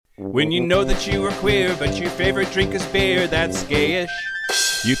When you know that you are queer, but your favorite drink is beer, that's gayish.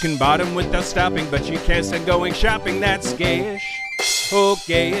 You can bottom without stopping, but you can't stand going shopping, that's gayish. Oh,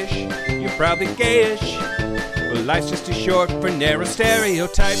 gayish, you're probably gayish. Well, life's just too short for narrow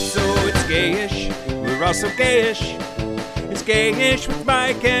stereotypes, so it's gayish. We're also gayish. It's gayish with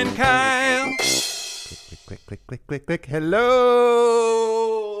Mike and Kyle. Click, click, click, click, click. Hello,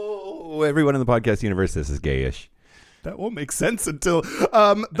 everyone in the podcast universe. This is gayish. That won't make sense until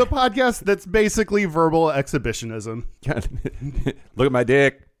the podcast that's basically verbal exhibitionism. Look at my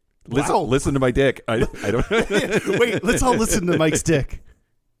dick. Wow. Listen to my dick. I don't. Wait, let's all listen to Mike's dick.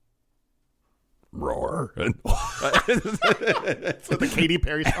 Roar. That's what the Katy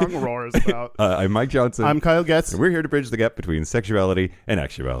Perry song Roar is about. I'm Mike Johnson. I'm Kyle Getz. And we're here to bridge the gap between sexuality and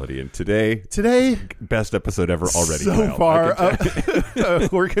actuality. And today, best episode ever already. So Kyle. far,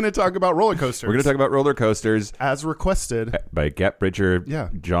 we're going to talk about roller coasters. We're going to talk about roller coasters. As requested. By gap bridger Yeah.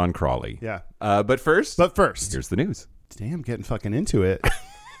 John Crawley. Yeah. But first, here's the news. Damn, getting fucking into it.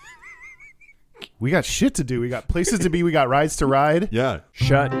 We got shit to do. We got places to be. We got rides to ride. Yeah.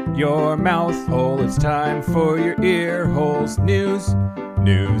 Shut your mouth hole. It's time for your ear holes. News.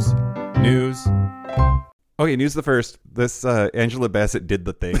 Okay, news the first. This Angela Bassett did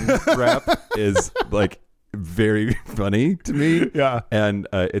the thing rap is like very funny to me. Yeah. And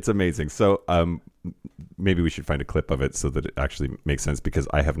it's amazing. So maybe we should find a clip of it so that it actually makes sense because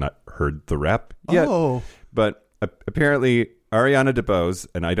I have not heard the rap yet. Oh. But apparently Ariana DeBose,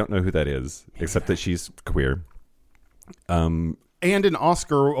 and I don't know who that is, except that she's queer. And an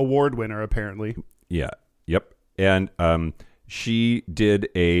Oscar award winner, apparently. Yeah. Yep. And she did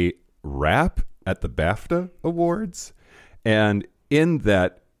a rap at the BAFTA Awards. And in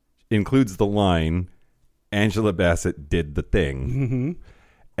that includes the line, Angela Bassett did the thing. Mm-hmm.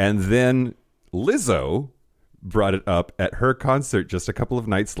 And then Lizzo brought it up at her concert just a couple of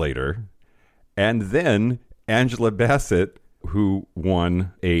nights later. And then Angela Bassett, who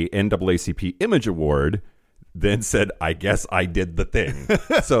won a NAACP Image Award, then said, I guess I did the thing.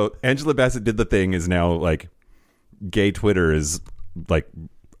 So Angela Bassett did the thing is now like gay Twitter is like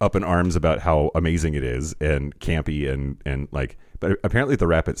up in arms about how amazing it is and campy and like, but apparently the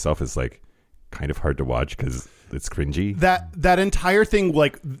rap itself is like kind of hard to watch because it's cringy. That entire thing,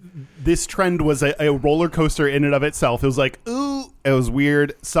 like this trend was a roller coaster in and of itself. It was like, ooh, it was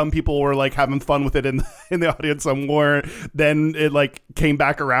weird. Some people were like having fun with it in the audience, some weren't. Then it like came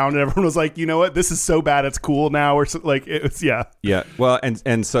back around and everyone was like, you know what, this is so bad it's cool now, or so, like it was, yeah. Well,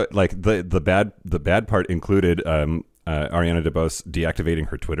 and so like the bad part included Ariana DeBose deactivating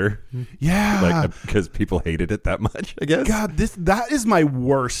her Twitter. Yeah. Like because people hated it that much, I guess. God, that is my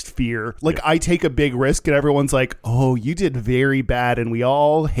worst fear. Like I take a big risk and everyone's like, oh, you did very bad and we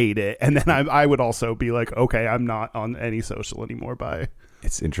all hate it. And then I would also be like, okay, I'm not on any social anymore. Bye.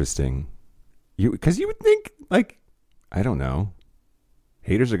 It's interesting. Because you would think like, I don't know.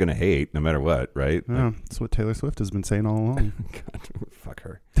 Haters are going to hate no matter what, right? Yeah, that's what Taylor Swift has been saying all along. God, fuck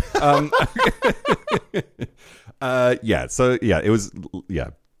her. It was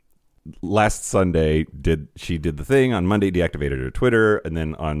last Sunday she did the thing. On Monday deactivated her Twitter, and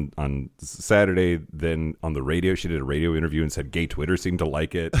then on Saturday, then on the radio she did a radio interview and said gay Twitter seemed to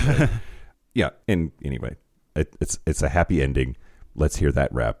like it. And anyway, it's a happy ending. Let's hear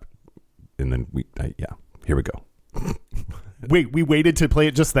that rap, and then here we go. Wait, we waited to play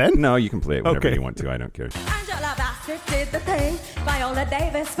it just then? No, you can play it whenever Okay. you want to. I don't care. Angela Bassett did the thing. Viola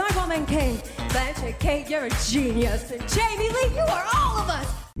Davis, my woman king. Blanche Kate, you're a genius. And Jamie Lee, you are all of us.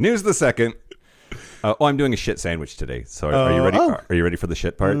 News the second. I'm doing a shit sandwich today. So are you ready? Oh. Are you ready for the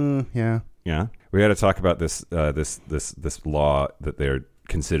shit part? Yeah. Yeah. We got to talk about this law that they're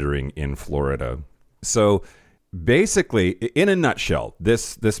considering in Florida. So basically, in a nutshell,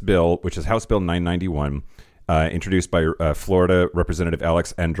 this bill, which is House Bill 991, introduced by Florida Representative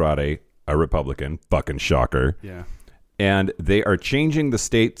Alex Andrade, a Republican, fucking shocker. Yeah. And they are changing the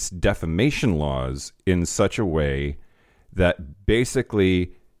state's defamation laws in such a way that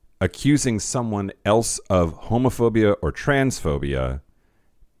basically accusing someone else of homophobia or transphobia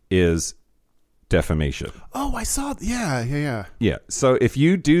is defamation. Oh, I saw. Yeah. Yeah. So if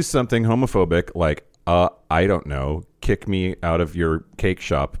you do something homophobic, like, I don't know, kick me out of your cake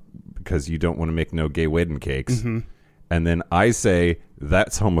shop because you don't want to make no gay wedding cakes. Mm-hmm. And then I say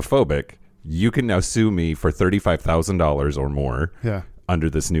that's homophobic, you can now sue me for $35,000 or more under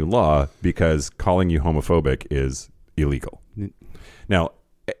this new law because calling you homophobic is illegal. Now,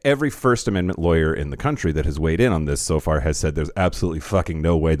 every First Amendment lawyer in the country that has weighed in on this so far has said there's absolutely fucking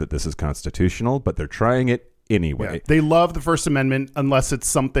no way that this is constitutional, but they're trying it anyway. Yeah. They love the First Amendment unless it's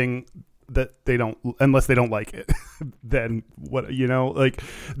something that they don't, unless they don't like it, then what, like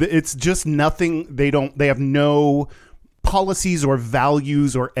it's just nothing. They have no policies or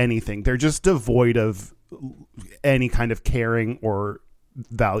values or anything. They're just devoid of any kind of caring or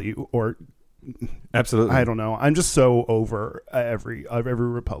value or absolutely. I don't know. I'm just so over every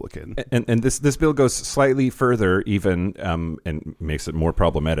Republican. And this bill goes slightly further even and makes it more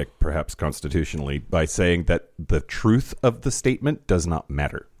problematic, perhaps constitutionally, by saying that the truth of the statement does not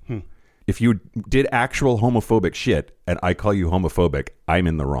matter. If you did actual homophobic shit and I call you homophobic, I'm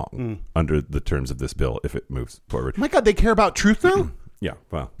in the wrong under the terms of this bill if it moves forward. My God, they care about truth now? Yeah,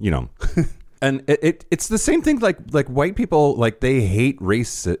 well, And it's the same thing like white people, like they hate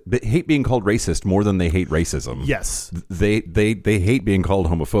being called racist more than they hate racism. Yes. They hate being called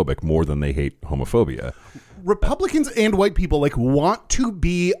homophobic more than they hate homophobia. Republicans and white people like want to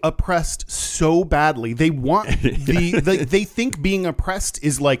be oppressed so badly. They want they think being oppressed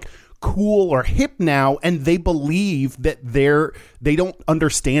is like cool or hip now, and they believe that they don't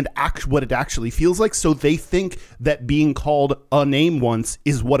understand what it actually feels like, so they think that being called a name once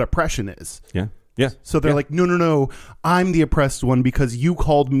is what oppression is. Yeah. So they're like, no, I'm the oppressed one because you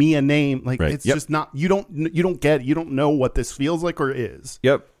called me a name. Like right. It's just not, you don't know what this feels like or is.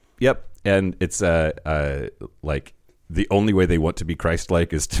 Yep. And it's like the only way they want to be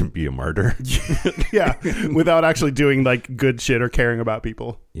Christ-like is to be a martyr. Yeah, without actually doing like good shit or caring about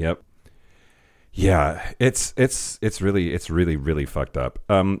people. Yep. Yeah, it's really, really fucked up.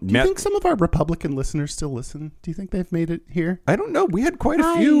 Do you think some of our Republican listeners still listen? Do you think they've made it here? I don't know. We had quite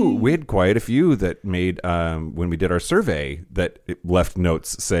a few. We had quite a few that made when we did our survey that it left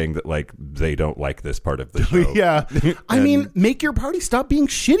notes saying that like they don't like this part of the show. Yeah, I mean, make your party stop being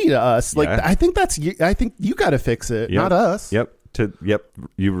shitty to us. Like, Yeah. I think you got to fix it, not us. Yep.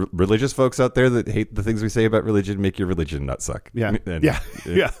 You religious folks out there that hate the things we say about religion, make your religion not suck. Yeah. And,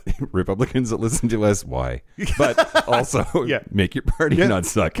 Yeah. Republicans that listen to us, why? But also, make your party not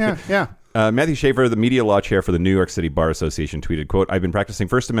suck. Yeah. Matthew Schaefer, the media law chair for the New York City Bar Association, tweeted, quote, "I've been practicing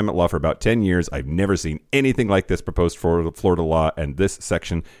First Amendment law for about 10 years. I've never seen anything like this proposed for Florida law, and this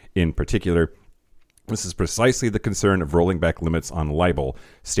section in particular. This is precisely the concern of rolling back limits on libel.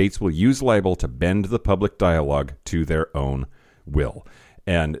 States will use libel to bend the public dialogue to their own will."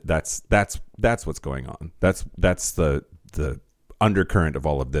 And that's what's going on. That's the undercurrent of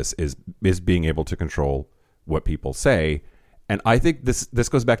all of this is being able to control what people say. And I think this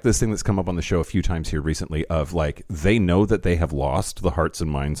goes back to this thing that's come up on the show a few times here recently of like, they know that they have lost the hearts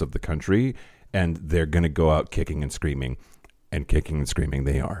and minds of the country, and they're going to go out kicking and screaming, and kicking and screaming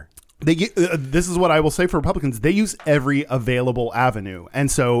they are. This is what I will say for Republicans. They use every available avenue.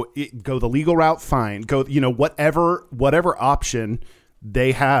 And so go the legal route, fine. Go, whatever option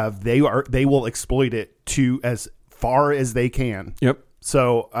they have, they will exploit it to as far as they can. Yep.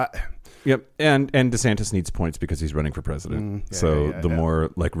 So, yep. And DeSantis needs points because he's running for president. The more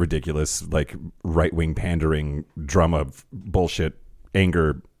like ridiculous, like right-wing pandering, drama, bullshit,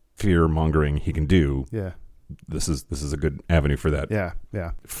 anger, fear mongering he can do. Yeah. This is a good avenue for that.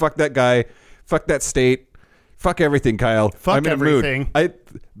 Yeah. Fuck that guy. Fuck that state. Fuck everything, Kyle. Fuck I'm in everything. A mood.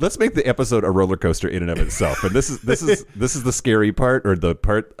 Let's make the episode a roller coaster in and of itself. And this is the scary part, or the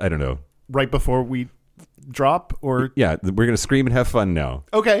part, I don't know. Right before we drop, or yeah, we're gonna scream and have fun now.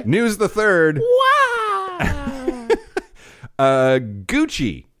 Okay. News the third. Wow.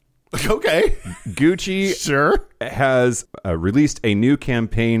 Gucci. Okay. Gucci Sure. has released a new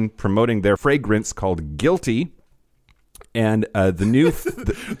campaign promoting their fragrance called Guilty. And the new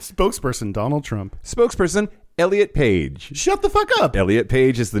spokesperson, Donald Trump. Spokesperson, Elliot Page. Shut the fuck up. Elliot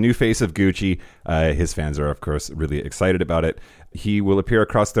Page is the new face of Gucci. His fans are, of course, really excited about it. He will appear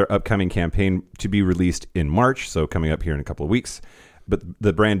across their upcoming campaign to be released in March, so coming up here in a couple of weeks. But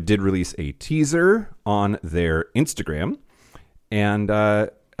the brand did release a teaser on their Instagram. And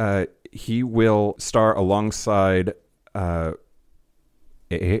he will star alongside a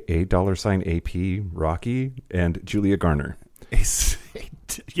 $AP Rocky and Julia Garner. Yes.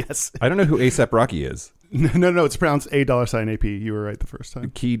 I don't know who ASAP Rocky is. No, it's pronounced $AP. You were right the first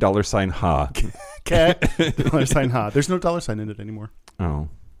time. Key $Ha. $Ha. There's no $sign in it anymore. Oh.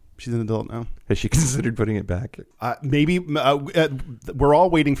 She's an adult now. Has she considered putting it back? Maybe. We're all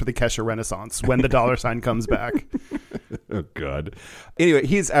waiting for the Kesha Renaissance when the $sign comes back. Oh, God. Anyway,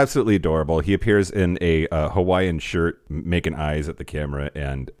 he's absolutely adorable. He appears in a Hawaiian shirt, making eyes at the camera,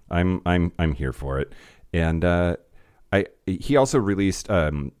 and I'm here for it. And he also released.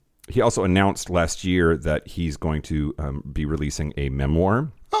 He also announced last year that he's going to be releasing a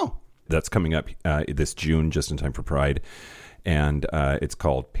memoir. Oh, that's coming up this June, just in time for Pride. and it's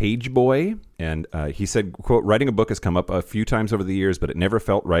called Page Boy. And he said, quote, "Writing a book has come up a few times over the years, but it never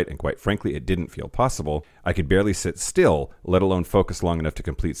felt right, and quite frankly, it didn't feel possible. I could barely sit still, let alone focus long enough to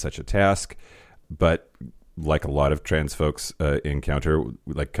complete such a task. But like a lot of trans folks encounter,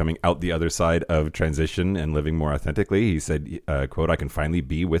 like coming out the other side of transition and living more authentically," he said, quote, "I can finally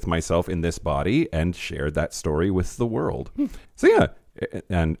be with myself in this body and share that story with the world." So yeah.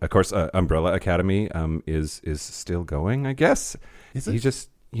 And of course, Umbrella Academy is still going, I guess. Is it? He just,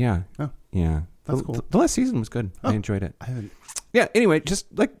 yeah. Oh. Yeah. That's cool. The last season was good. I enjoyed it. I haven't. Yeah, anyway, just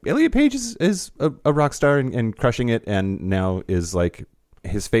like Elliot Page is a rock star and crushing it, and now is like,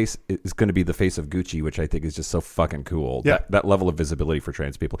 his face is going to be the face of Gucci, which I think is just so fucking cool. Yeah. That level of visibility for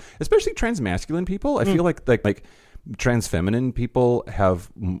trans people, especially trans masculine people. I feel like trans feminine people have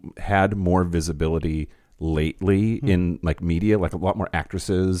had more visibility lately in like media, like a lot more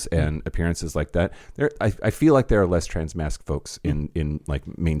actresses and appearances like that. I feel like there are less trans masc folks in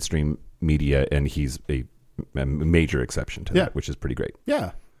like mainstream media, and he's a major exception to that, which is pretty great.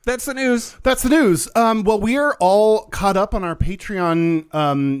 Yeah. That's the news. That's the news. Well, we are all caught up on our Patreon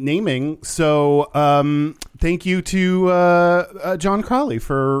naming. So thank you to John Crowley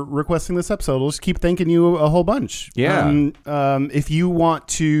for requesting this episode. We'll just keep thanking you a whole bunch. Yeah. If you want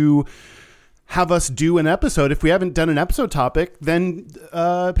to have us do an episode, if we haven't done an episode topic, then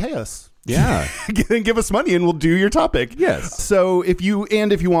pay us. Yeah. Give us money and we'll do your topic. Yes. So if you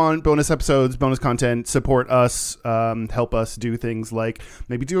want bonus episodes, bonus content, support us, help us do things like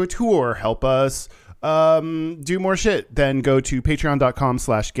maybe do a tour, help us do more shit, then go to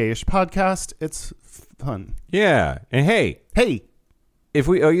patreon.com/gayishpodcast. It's fun. Yeah. And hey, if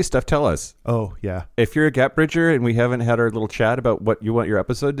we owe you stuff, tell us. Oh, yeah. If you're a gap bridger and we haven't had our little chat about what you want your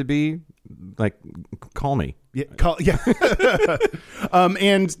episode to be, like, call me. Yeah,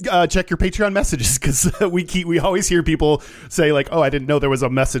 and check your Patreon messages, because we always hear people say like, "Oh, I didn't know there was a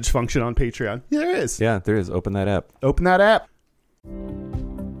message function on Patreon." Yeah, there is. Yeah, there is. Open that app. Open that app.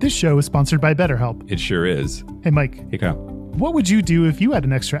 This show is sponsored by BetterHelp. It sure is. Hey, Mike. Hey, Kyle. What would you do if you had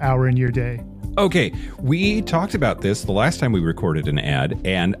an extra hour in your day? Okay, we talked about this the last time we recorded an ad,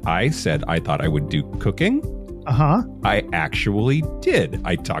 and I said I thought I would do cooking. Uh-huh. I actually did.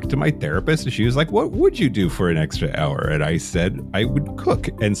 I talked to my therapist, and she was like, "What would you do for an extra hour?" And I said I would cook.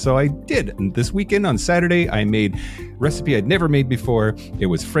 And so I did. And this weekend on Saturday, I made a recipe I'd never made before. It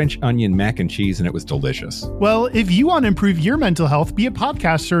was French onion mac and cheese, and it was delicious. Well, if you want to improve your mental health, be a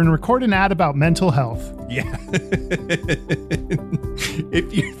podcaster and record an ad about mental health. Yeah.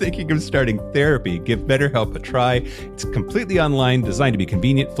 If you're thinking of starting therapy, give BetterHelp a try. It's completely online, designed to be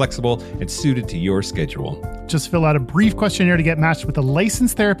convenient, flexible, and suited to your schedule. Just fill out a brief questionnaire to get matched with a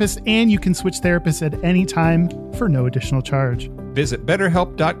licensed therapist, and you can switch therapists at any time for no additional charge. Visit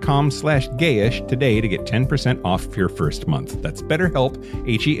BetterHelp.com/gayish today to get 10% off your first month. That's BetterHelp,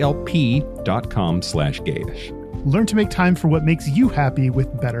 HELP.com/gayish. Learn to make time for what makes you happy with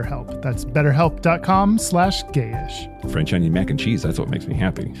BetterHelp. That's BetterHelp.com/gayish. French onion mac and cheese, that's what makes me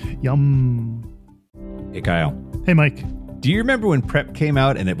happy. Yum. Hey, Kyle. Hey, Mike. Do you remember when PrEP came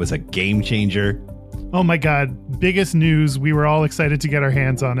out and it was a game changer? Oh my God. Biggest news. We were all excited to get our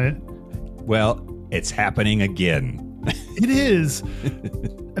hands on it. Well, it's happening again. It is.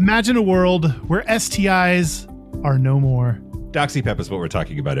 Imagine a world where STIs are no more. DoxyPep is what we're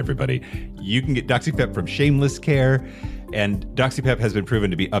talking about, everybody. You can get DoxyPep from Shameless Care, and DoxyPep has been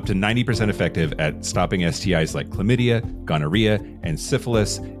proven to be up to 90% effective at stopping STIs like chlamydia, gonorrhea, and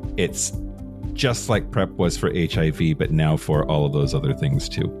syphilis. It's just like PrEP was for HIV, but now for all of those other things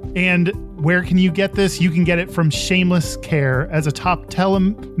too. And where can you get this? You can get it from Shameless Care. As a top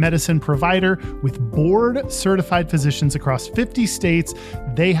telemedicine provider with board-certified physicians across 50 states,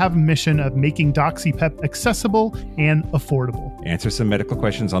 they have a mission of making DoxyPep accessible and affordable. Answer some medical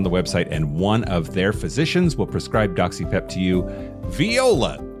questions on the website, and one of their physicians will prescribe DoxyPep to you.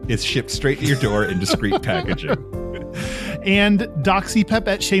 Viola is shipped straight to your door in discreet packaging. And DoxyPep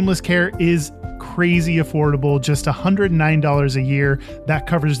at Shameless Care is crazy affordable, just $109 a year. That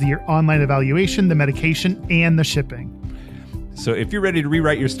covers your online evaluation, the medication, and the shipping. So if you're ready to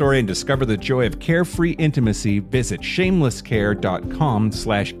rewrite your story and discover the joy of carefree intimacy, visit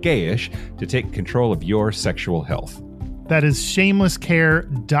shamelesscare.com/gayish to take control of your sexual health. That is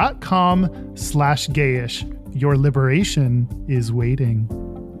shamelesscare.com/gayish. Your liberation is waiting.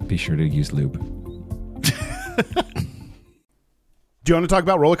 Be sure to use lube. Do you want to talk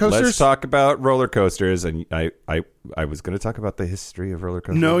about roller coasters? Let's talk about roller coasters. And I was going to talk about the history of roller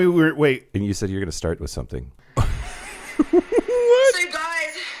coasters. No, wait. And you said you're going to start with something. So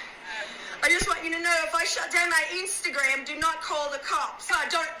guys, I just want you to know, if I shut down my Instagram, do not call the cops.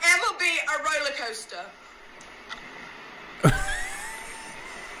 Don't ever be a roller coaster.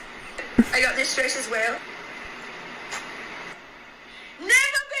 I got this dress as well. Never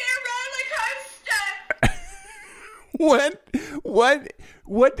be a roller coaster.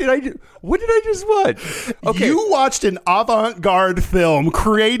 What did I do? What did I just watch? Okay. You watched an avant-garde film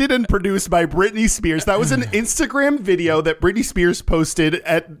created and produced by Britney Spears. That was an Instagram video that Britney Spears posted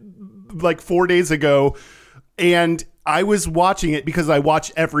at like 4 days ago. And I was watching it because I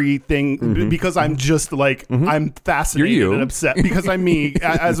watch everything because I'm just like, I'm fascinated You're you. and upset because I'm me,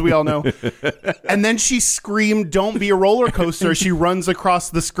 as we all know. And then she screamed, "Don't be a roller coaster." She runs across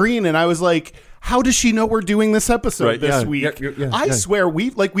the screen. And I was like, how does she know we're doing this episode this week? I swear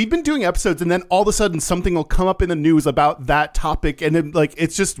we've been doing episodes, and then all of a sudden something will come up in the news about that topic, and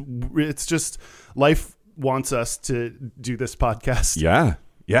it's just life wants us to do this podcast.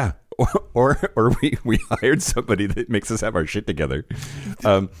 Yeah. Or we hired somebody that makes us have our shit together.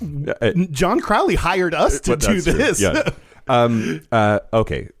 John Crowley hired us to do this. Yeah.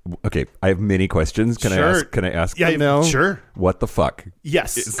 Okay. I have many questions. Can I ask them now? Sure. What the fuck?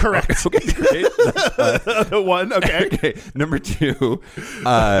 Yes, correct. Okay. The one. Okay. Okay. Number 2.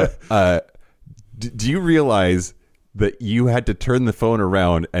 Do you realize that you had to turn the phone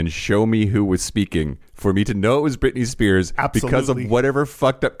around and show me who was speaking for me to know it was Britney Spears because of whatever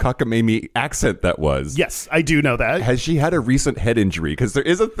fucked up cockamamie accent that was? Yes, I do know that. Has she had a recent head injury? Because there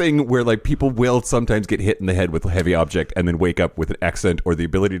is a thing where like people will sometimes get hit in the head with a heavy object and then wake up with an accent or the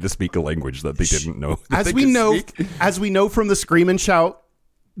ability to speak a language that they didn't know. As we know from the Scream and Shout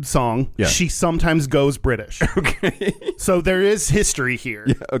song, she sometimes goes British. Okay. So there is history here.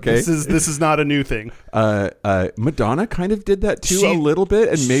 Yeah, okay. This is not a new thing. Madonna kind of did that too a little bit,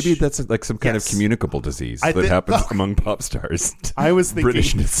 and maybe that's like some kind of communicable disease that happens among pop stars. I was thinking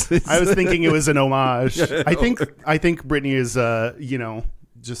Britishness. I was thinking it was an homage. I think Britney is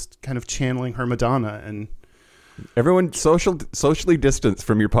just kind of channeling her Madonna, and everyone socially distance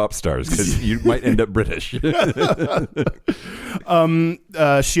from your pop stars because you might end up British.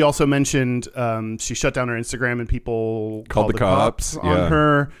 She also mentioned she shut down her Instagram and people called the cops on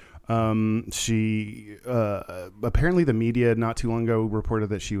her. She apparently the media not too long ago reported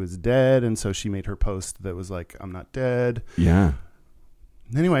that she was dead, and so she made her post that was like, "I'm not dead." Yeah.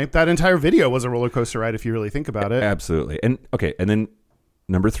 Anyway, that entire video was a roller coaster ride if you really think about it. Absolutely. And then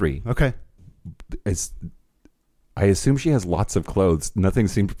number 3. Okay. I assume she has lots of clothes. Nothing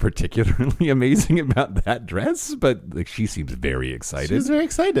seemed particularly amazing about that dress, but like she seems very excited. She was very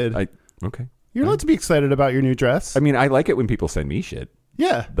excited. Okay. You're allowed to be excited about your new dress. I mean, I like it when people send me shit.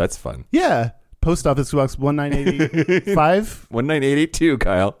 Yeah. That's fun. Yeah. Post Office Box 19885. 19882,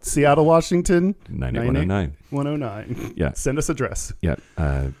 Kyle. Seattle, Washington. 98109. 109. Yeah. Send us address. Yeah.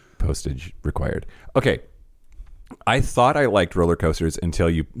 Postage required. Okay. I thought I liked roller coasters until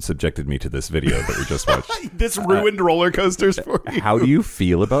you subjected me to this video that we just watched. This ruined roller coasters for you. How do you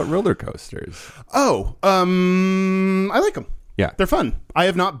feel about roller coasters? Oh, I like them. Yeah. They're fun.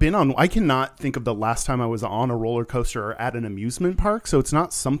 I cannot think of the last time I was on a roller coaster or at an amusement park, so it's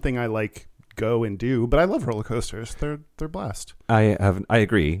not something I like go and do, but I love roller coasters. They're blast. I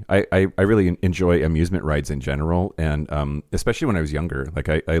agree. I really enjoy amusement rides in general, and especially when I was younger. Like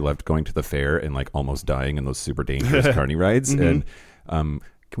I loved going to the fair and like almost dying in those super dangerous carny rides. And can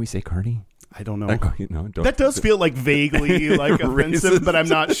we say carny? I don't know. That does feel like vaguely like offensive, but I'm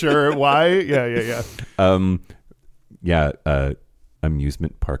not sure why. Yeah.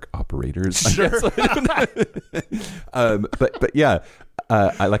 Amusement park operators. Sure. But yeah.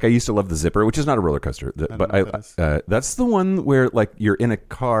 I used to love the Zipper, which is not a roller coaster, but that's the one where like you're in a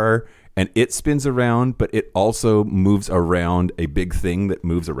car and it spins around, but it also moves around a big thing that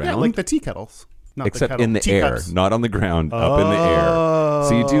moves around. Yeah, like the tea kettles. Except in the air, not on the ground, up in the air.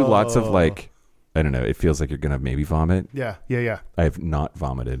 So you do lots of like, I don't know, it feels like you're going to maybe vomit. Yeah. I have not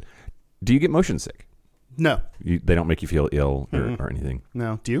vomited. Do you get motion sick? No. They don't make you feel ill or anything?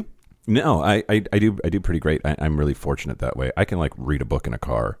 No. Do you? No, I do pretty great. I'm really fortunate that way. I can like read a book in a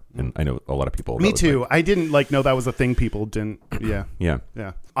car, and I know a lot of people. Me too. I didn't know that was a thing. People didn't. Yeah.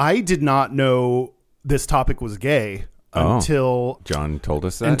 Yeah. I did not know this topic was gay until John told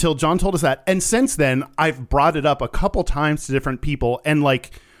us that. And since then, I've brought it up a couple times to different people, and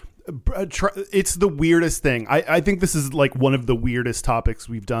like, it's the weirdest thing. I think this is like one of the weirdest topics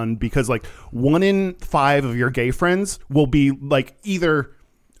we've done, because like 1 in 5 of your gay friends will be like either.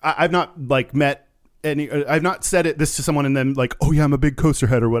 I've not like met any. I've not said this to someone and then like, oh yeah, I'm a big coaster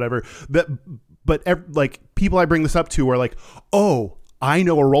head or whatever. But like people I bring this up to are like, oh, I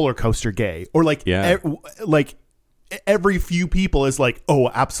know a roller coaster gay, or like, like every few people is like, oh,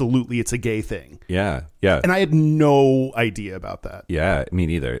 absolutely, it's a gay thing. Yeah. And I had no idea about that. Yeah, me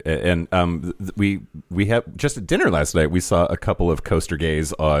neither. And we have just at dinner last night. We saw a couple of coaster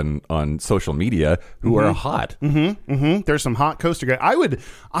gays on social media who are hot. There's some hot coaster guy.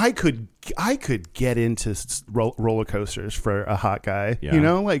 I could get into roller coasters for a hot guy. Yeah. You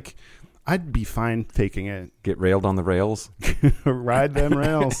know, like I'd be fine faking it. Get railed on the rails. Ride them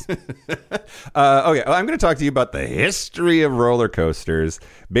rails. Okay, well, I'm going to talk to you about the history of roller coasters.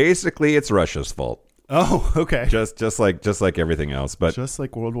 Basically, it's Russia's fault. Oh, okay. Just like everything else, but Just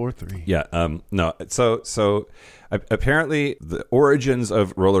like World War III. yeah, no. So apparently, the origins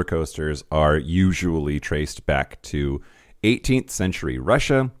of roller coasters are usually traced back to 18th century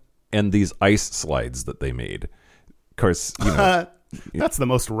Russia and these ice slides that they made. Of course, you know. That's the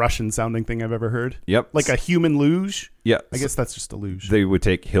most Russian sounding thing I've ever heard. Yep. Like a human luge. Yeah, I guess that's just a luge. They would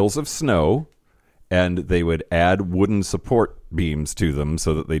take hills of snow and they would add wooden support beams to them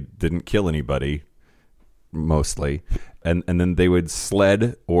so that they didn't kill anybody, mostly. And then they would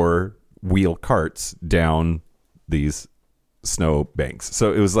sled or wheel carts down these snow banks.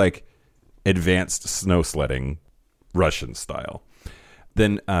 So it was like advanced snow sledding, Russian style.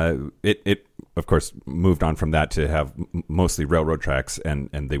 Then it of course moved on from that to have mostly railroad tracks, and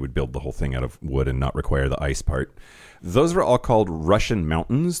they would build the whole thing out of wood and not require the ice part. Those were all called Russian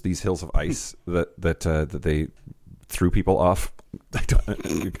mountains, these hills of ice that they threw people off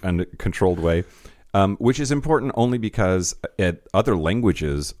in a controlled way, which is important only because in other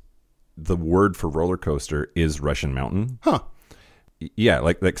languages the word for roller coaster is Russian mountain. Huh. Yeah,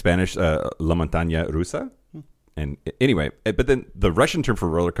 like Spanish, La Montaña Rusa. And anyway, but then the Russian term for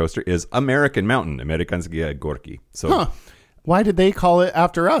roller coaster is American mountain, Amerikanskaya Gorky. So, Why did they call it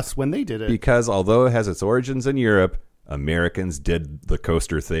after us when they did it? because although it has its origins in Europe, Americans did the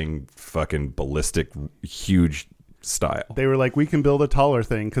coaster thing fucking ballistic, huge style. They were like, we can build a taller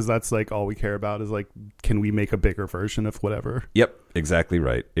thing because that's like all we care about is like, can we make a bigger version of whatever? Yep, exactly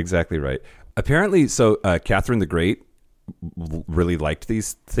right. Apparently, so Catherine the Great really liked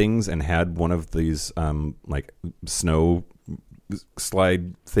these things and had one of these like snow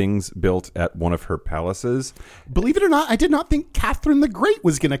slide things built at one of her palaces. Believe it or not, I did not think Catherine the Great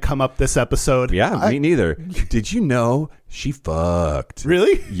was going to come up this episode. Yeah, me neither. Did you know she fucked?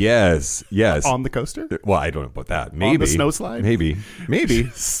 Really? Yes. On the coaster? Well, I don't know about that. Maybe the snow slide? Maybe.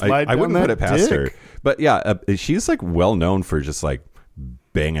 Slide I down wouldn't put that it past dick. her. But yeah, she's like well known for just like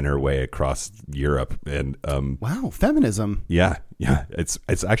banging her way across Europe, and Wow, feminism. yeah, it's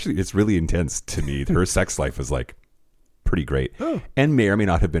actually it's really intense to me. Her sex life is like pretty great, and may or may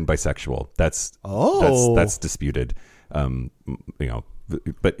not have been bisexual. That's disputed. You know,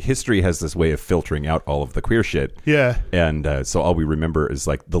 but history has this way of filtering out all of the queer shit. Yeah. And so all we remember is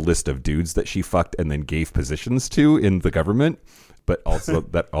like the list of dudes that she fucked and then gave positions to in the government, but also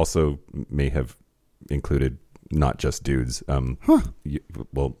that also may have included not just dudes.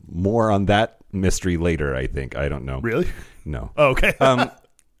 Well, more on that mystery later, I think. I don't know. Really? No. Oh, okay.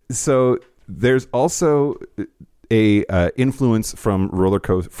 So there's also a influence from roller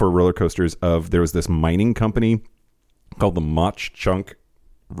coasters of there was this mining company called the Mach Chunk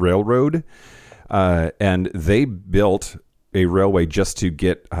Railroad, and they built a railway just to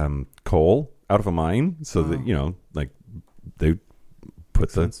get coal out of a mine, so that you know, like they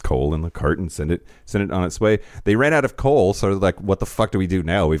put the coal in the cart and send it on its way. They ran out of coal, so they're like, what the fuck do we do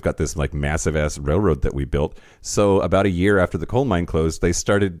now? We've got this like massive ass railroad that we built. So about a year after the coal mine closed, they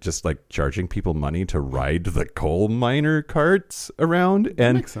started just like charging people money to ride the coal miner carts around,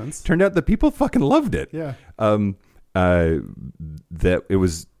 and makes sense. Turned out that people fucking loved it. Yeah. That it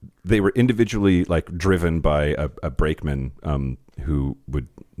was, they were individually like driven by a brakeman who would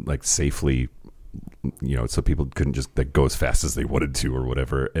like safely, you know, so people couldn't just like go as fast as they wanted to or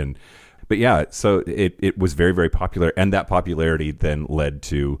whatever. But yeah, so it was very, very popular, and that popularity then led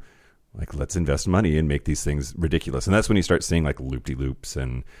to like, let's invest money and make these things ridiculous. And that's when you start seeing like loop-de-loops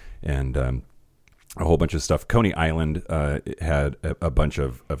and a whole bunch of stuff. Coney Island had a bunch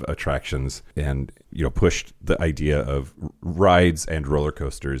of attractions, and you know, pushed the idea of rides and roller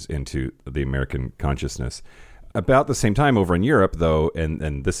coasters into the American consciousness. About the same time over in Europe, though,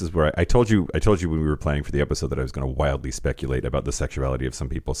 and this is where I told you when we were planning for the episode that I was going to wildly speculate about the sexuality of some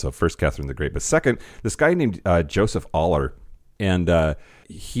people. So first, Catherine the Great, but second, this guy named Joseph Aller, and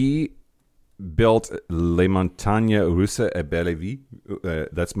he built Les Montagnes Russes et Bellevue.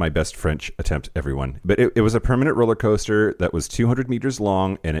 That's my best French attempt, everyone. But it was a permanent roller coaster that was 200 meters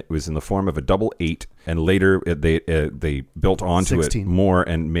long, and it was in the form of a double 8. And later they built onto 16. it more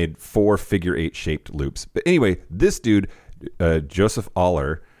and made 4 figure 8 shaped loops. But anyway, this dude, Joseph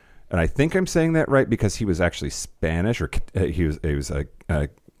Aller, and I think I'm saying that right because he was actually Spanish, or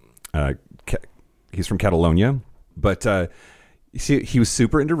he's from Catalonia. But you see, he was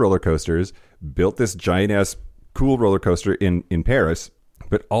super into roller coasters. Built this giant ass cool roller coaster in Paris,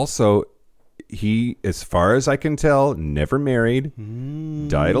 but also he, as far as I can tell, never married,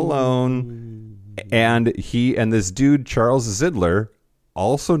 died alone, and he and this dude Charles Zidler,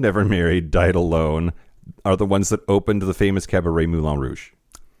 also never married, died alone, are the ones that opened the famous cabaret Moulin Rouge.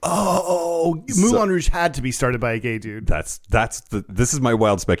 Oh, Moulin Rouge had to be started by a gay dude. This is my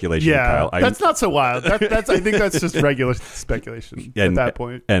wild speculation, Yeah, Kyle. that's not so wild. That's I think that's just regular speculation at that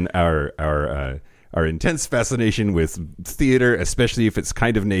point. And our intense fascination with theater, especially if it's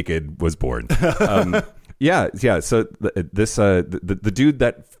kind of naked, was born. Yeah. So the dude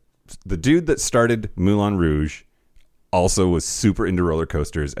that started Moulin Rouge also was super into roller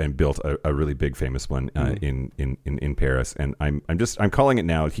coasters and built a really big famous one in Paris. And I'm calling it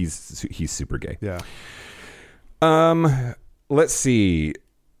now. He's super gay. Yeah. Let's see.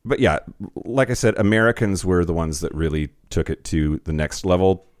 But yeah, like I said, Americans were the ones that really took it to the next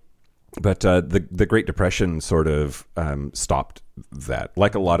level. But the Great Depression sort of stopped that.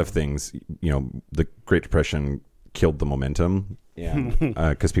 Like a lot of things, the Great Depression killed the momentum,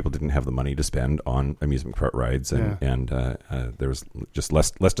 because people didn't have the money to spend on amusement park rides, and there was just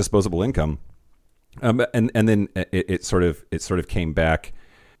less disposable income. And then it sort of came back.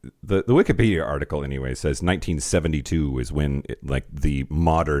 The Wikipedia article anyway says 1972 is when the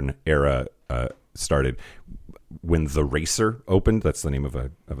modern era started, when the Racer opened. That's the name of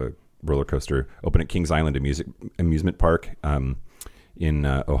a roller coaster, opened at Kings Island Amusement Park in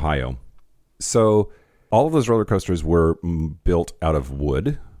Ohio. So all of those roller coasters were built out of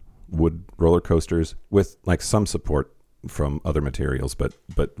wood roller coasters with some support from other materials, but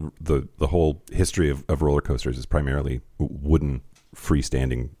the whole history of roller coasters is primarily wooden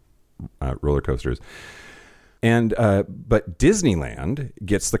freestanding roller coasters. And but Disneyland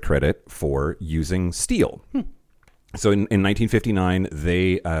gets the credit for using steel. So in 1959,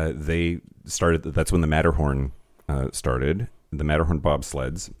 they started. That's when the Matterhorn started. The Matterhorn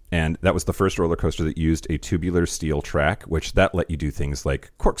bobsleds, and that was the first roller coaster that used a tubular steel track, which that let you do things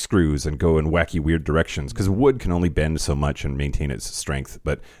like corkscrews and go in wacky, weird directions, because wood can only bend so much and maintain its strength.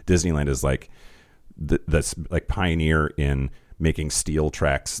 But Disneyland is that's pioneer in making steel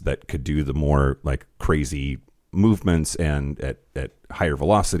tracks that could do the more crazy movements and at higher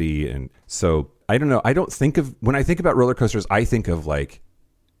velocity. And so I don't know. When I think about roller coasters, I think of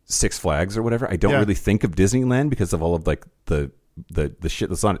Six Flags or whatever. I don't really think of Disneyland because of all of the shit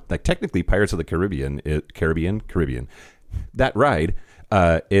that's on it. Technically, Pirates of the Caribbean. That ride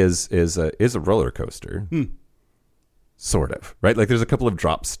is a roller coaster, sort of, right? There's a couple of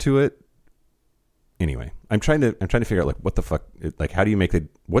drops to it. Anyway, I'm trying to figure out what the fuck, how do you make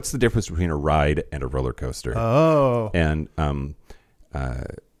what's the difference between a ride and a roller coaster? Oh, and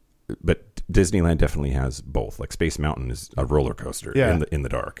but Disneyland definitely has both. Space Mountain is a roller coaster in the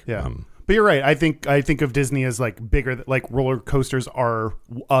dark. Yeah. But you're right. I think of Disney as bigger. Roller coasters are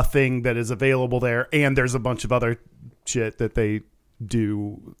a thing that is available there, and there's a bunch of other shit that they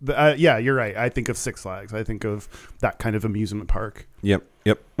do. Yeah, you're right. I think of Six Flags. I think of that kind of amusement park. Yep.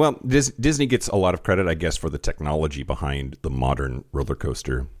 Well, Disney gets a lot of credit, I guess, for the technology behind the modern roller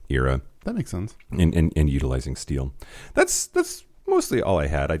coaster era. That makes sense. And utilizing steel. That's mostly all I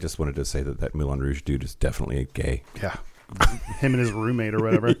had. I just wanted to say that Moulin Rouge dude is definitely gay. Yeah. Him and his roommate or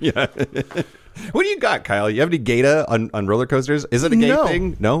whatever. Yeah. What do you got, Kyle? You have any gata on roller coasters? Is it a gay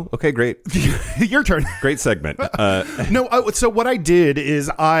thing? No? Okay, great. Your turn. Great segment. No, so what I did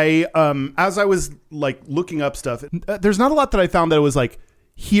is as I was looking up stuff, there's not a lot that I found that was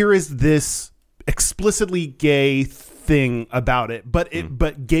here is this explicitly gay thing about it,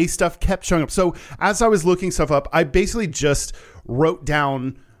 but gay stuff kept showing up. So as I was looking stuff up, I basically just wrote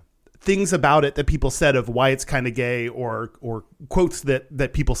down things about it that people said of why it's kind of gay, or quotes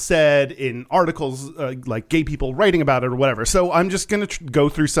that people said in articles, gay people writing about it or whatever. So I'm just going to go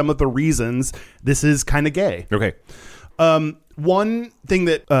through some of the reasons this is kind of gay. Okay. One thing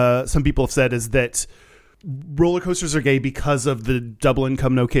that some people have said is that roller coasters are gay because of the double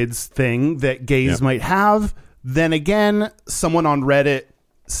income, no kids thing that gays might have. Then again, someone on Reddit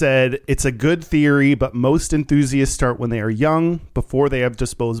said it's a good theory, but most enthusiasts start when they are young, before they have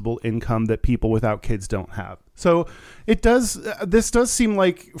disposable income that people without kids don't have. So this does seem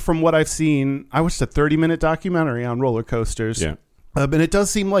like, from what I've seen, I watched a 30-minute documentary on roller coasters. Yeah. And it does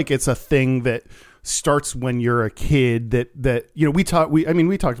seem like it's a thing that starts when you're a kid, that we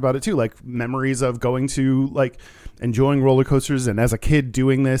talked about it too, memories of going to enjoying roller coasters and as a kid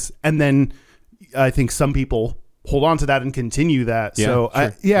doing this. And then I think some people hold on to that and continue that. Yeah, So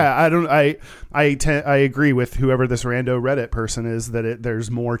sure. I agree with whoever this rando Reddit person is that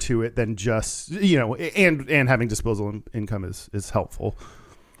there's more to it than just, and having disposable income is helpful.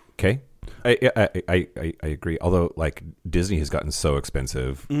 Okay. I agree. Although, like, Disney has gotten so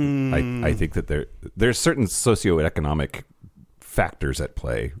expensive, I think that there's certain socioeconomic factors at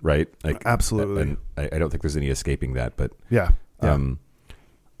play, right? Like, Absolutely. And I don't think there's any escaping that. But Yeah.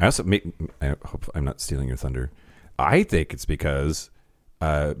 I also I hope I'm not stealing your thunder. I think it's because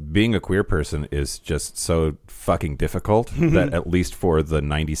being a queer person is just so fucking difficult that at least for the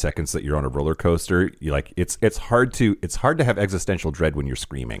 90 seconds that you're on a roller coaster, it's hard to have existential dread when you're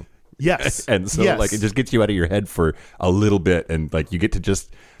screaming. Yes. And so like it just gets you out of your head for a little bit, and like you get to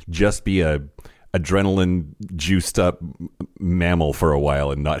just be a adrenaline juiced up mammal for a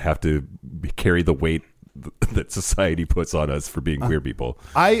while and not have to carry the weight that society puts on us for being queer people.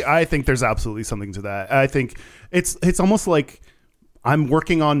 I think there's absolutely something to that. I think it's almost like I'm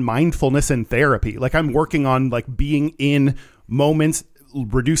working on mindfulness in therapy. Like I'm working on like being in moments,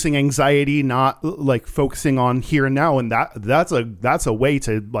 reducing anxiety, not like focusing on here and now. And that's a way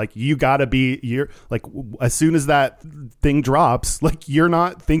to like, you gotta be, you're like, as soon as that thing drops, like you're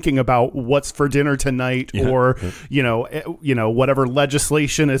not thinking about what's for dinner tonight or, whatever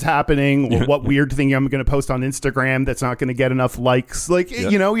legislation is happening or what weird thing I'm going to post on Instagram that's not going to get enough likes. Like,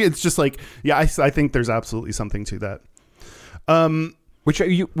 it's just like, I think there's absolutely something to that. Which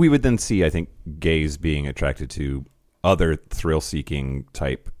we would then see, I think, gays being attracted to other thrill-seeking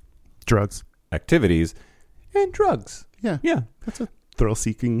type Drugs. activities and drugs. Yeah. That's a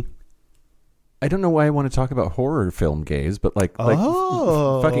thrill-seeking. I don't know why I want to talk about horror film gays, but like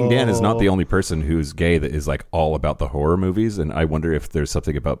Oh. fucking Dan is not the only person who's gay that is like all about the horror movies, and I wonder if there's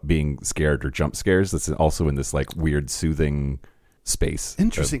something about being scared or jump scares that's also in this like weird soothing space.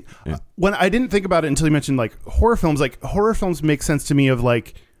 Interesting. When I didn't think about it until you mentioned like horror films make sense to me of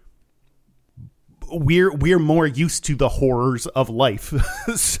like we're more used to the horrors of life.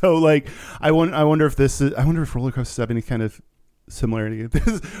 So like I wonder if roller coasters have any kind of similarity.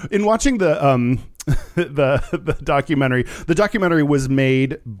 In watching the the documentary. The documentary was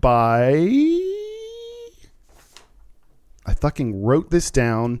made by, I fucking wrote this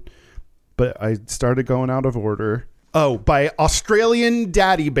down, but I started going out of order. Oh, by Australian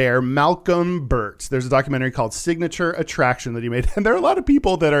daddy bear Malcolm Burt. There's a documentary called Signature Attraction that he made. And there are a lot of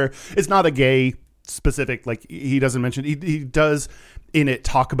people that are, it's not a gay specific, like he doesn't mention, he does in it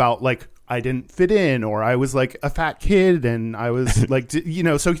talk about like, I didn't fit in, or I was like a fat kid and I was like, so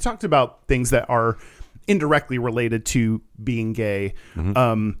he talked about things that are indirectly related to being gay.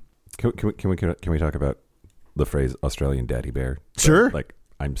 Mm-hmm. Can we talk about the phrase Australian daddy bear? Sure. Like,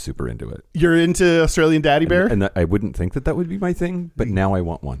 I'm super into it. You're into Australian daddy bear? And I wouldn't think that would be my thing, but now I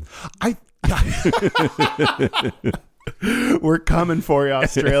want one. We're coming for you,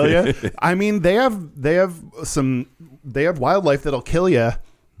 Australia. I mean, they have wildlife that'll kill you.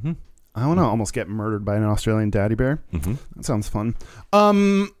 Mm-hmm. I want to almost get murdered by an Australian daddy bear. Mm-hmm. That sounds fun.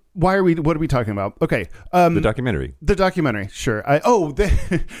 What are we talking about? Okay. The documentary. The documentary. Sure.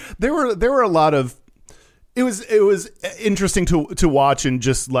 There were a lot of, it was interesting to watch, and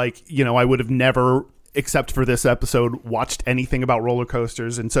just like, I would have never, except for this episode, watched anything about roller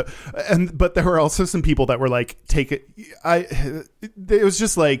coasters. But there were also some people that were like, it was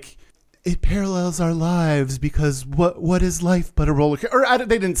just like, it parallels our lives because what is life but a roller coaster? Or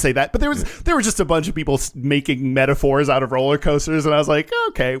they didn't say that, but there were just a bunch of people making metaphors out of roller coasters, and I was like,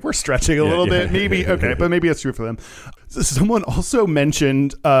 okay, we're stretching a little bit, maybe. Okay, but maybe it's true for them. Someone also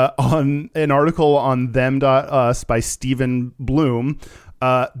mentioned on an article on them.us by Stephen Bloom,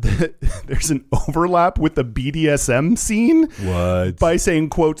 there's an overlap with the BDSM scene. What? By saying,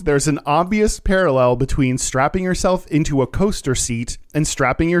 quote, there's an obvious parallel between strapping yourself into a coaster seat and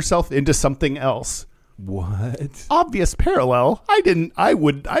strapping yourself into something else. What? Obvious parallel. I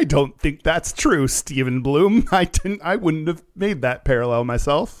don't think that's true, Stephen Bloom. I wouldn't have made that parallel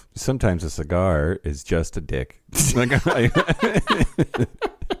myself. Sometimes a cigar is just a dick.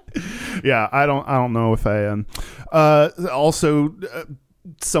 Yeah, I don't know if I am. Also,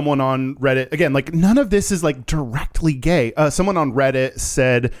 someone on Reddit, again, like none of this is like directly gay. Someone on Reddit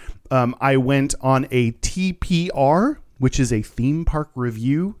said, I went on a TPR, which is a theme park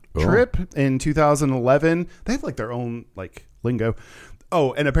review trip in 2011. They have like their own like lingo.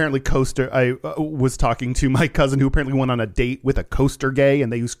 Oh, and apparently coaster, I was talking to my cousin who apparently went on a date with a coaster gay,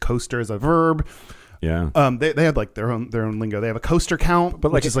 and they use coaster as a verb. Yeah. They had like their own lingo. They have a coaster count,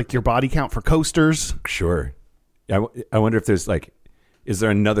 which is like your body count for coasters. Sure. I wonder if there's like, is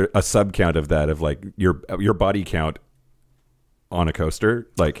there a sub count of that, of like your body count on a coaster?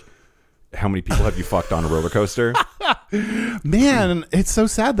 Like, how many people have you fucked on a roller coaster? Man, it's so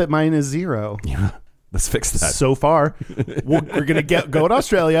sad that mine is 0. Yeah. Let's fix that. So far, we're going to go to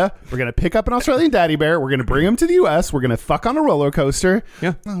Australia. We're going to pick up an Australian daddy bear. We're going to bring him to the U.S. We're going to fuck on a roller coaster.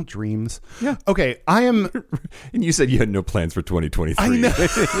 Yeah. Oh, dreams. Yeah. Okay, I am... And you said you had no plans for 2023. I know.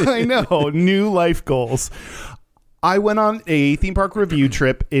 I know. New life goals. I went on a theme park review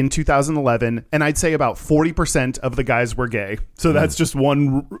trip in 2011, and I'd say about 40% of the guys were gay. So that's just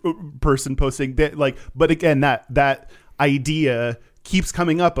one person posting that, like, but again, that idea keeps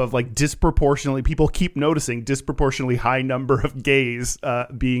coming up of like disproportionately, people keep noticing disproportionately high number of gays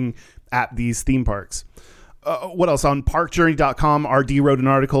being at these theme parks. What else? On parkjourney.com, RD wrote an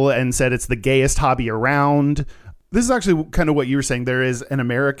article and said it's the gayest hobby around. This is actually kind of what you were saying. There is an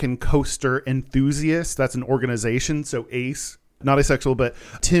American Coaster Enthusiast. That's an organization. So ACE, not asexual, but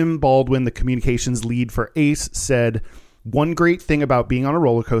Tim Baldwin, the communications lead for ACE, said, one great thing about being on a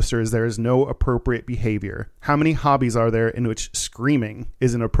roller coaster is there is no appropriate behavior. How many hobbies are there in which screaming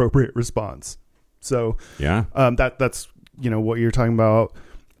is an appropriate response? So Yeah. That's, what you're talking about.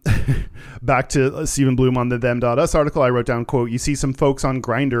 Back to Stephen Bloom on the them.us article, I wrote down, quote, you see some folks on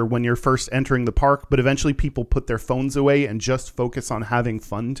Grindr when you're first entering the park, but eventually people put their phones away and just focus on having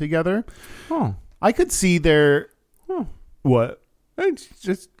fun together. Oh. I could see their... What? It's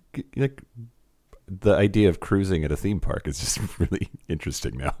just like the idea of cruising at a theme park is just really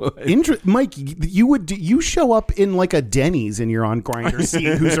interesting now. Mike, you show up in like a Denny's and you're on Grindr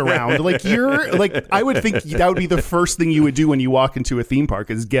seeing who's around. Like you're like, I would think that would be the first thing you would do when you walk into a theme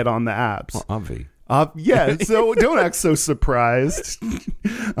park is get on the apps. Well, obvi. Yeah, so don't act so surprised.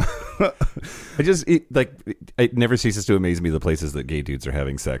 It never ceases to amaze me the places that gay dudes are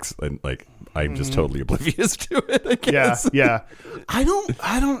having sex, and like I'm just totally oblivious to it. I guess. Yeah.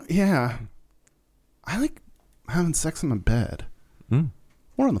 I like having sex in my bed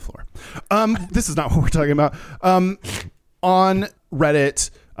or on the floor. This is not what we're talking about. On Reddit,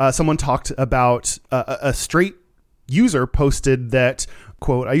 someone talked about a straight user posted that,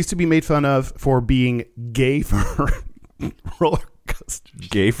 quote, I used to be made fun of for being gay for roller coasters.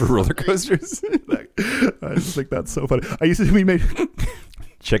 Gay for roller coasters? I just think that's so funny. I used to be made...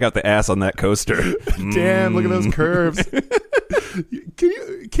 Check out the ass on that coaster. Damn, look at those curves.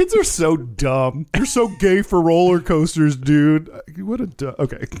 Kids are so dumb. You're so gay for roller coasters, dude. What a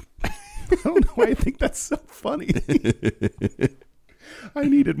okay. I don't know why I think that's so funny. I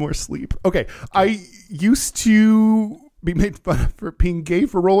needed more sleep. Okay, I used to be made fun of for being gay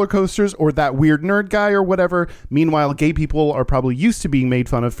for roller coasters or that weird nerd guy or whatever. Meanwhile, gay people are probably used to being made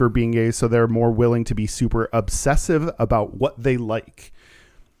fun of for being gay, so they're more willing to be super obsessive about what they like.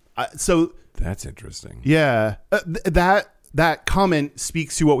 So that's interesting. Yeah, that comment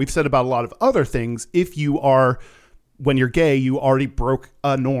speaks to what we've said about a lot of other things. If you are, when you're gay, you already broke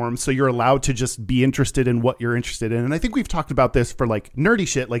a norm, so you're allowed to just be interested in what you're interested in. And I think we've talked about this for like nerdy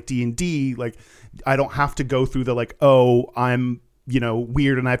shit, like D&D. Like, I don't have to go through the like, oh, I'm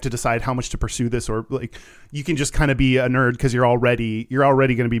weird and I have to decide how much to pursue this, or like you can just kind of be a nerd because you're already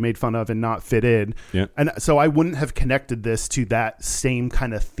going to be made fun of and not fit in. Yeah. And so I wouldn't have connected this to that same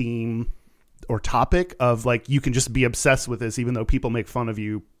kind of theme or topic of like, you can just be obsessed with this even though people make fun of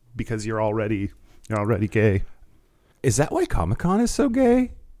you because you're already gay. Is that why Comic-Con is so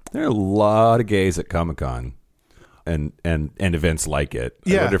gay? There are a lot of gays at Comic-Con. And events like it.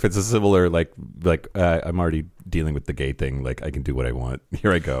 Yeah. I wonder if it's a similar like I'm already dealing with the gay thing. Like I can do what I want.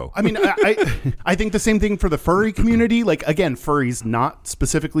 Here I go. I mean, I think the same thing for the furry community. Like again, furries not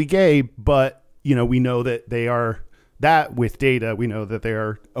specifically gay, but we know that they are that with data. We know that they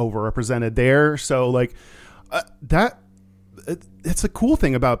are overrepresented there. So like it's a cool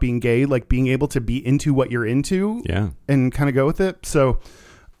thing about being gay, like being able to be into what you're into. Yeah. And kind of go with it. So.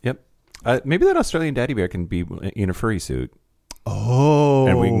 Maybe that Australian daddy bear can be in a furry suit. Oh,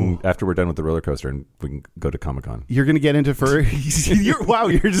 and we can, after we're done with the roller coaster, and we can go to Comic-Con. You're gonna get into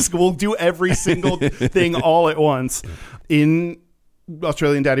furries. We'll do every single thing all at once. In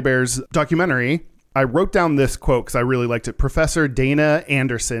Australian Daddy Bear's documentary, I wrote down this quote because I really liked it. Professor Dana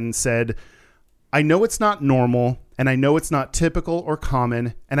Anderson said, "I know it's not normal, and I know it's not typical or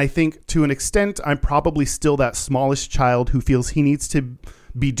common, and I think to an extent I'm probably still that smallish child who feels he needs to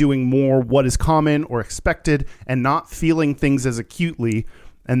be doing more what is common or expected and not feeling things as acutely.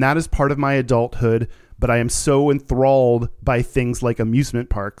 And that is part of my adulthood. But I am so enthralled by things like amusement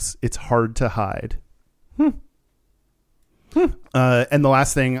parks. It's hard to hide." And the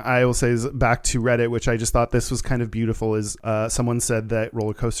last thing I will say is back to Reddit, which I just thought this was kind of beautiful, is someone said that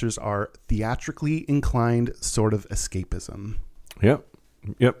roller coasters are theatrically inclined sort of escapism. Yep.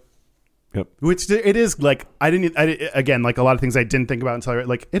 Yep. Which it is like again, like a lot of things I didn't think about until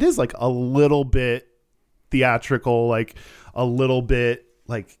like it is like a little bit theatrical, like a little bit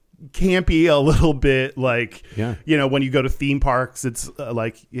like campy, a little bit like when you go to theme parks, it's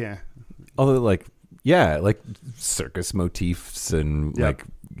Although like circus motifs and like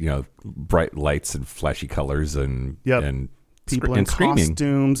bright lights and flashy colors and people in screaming.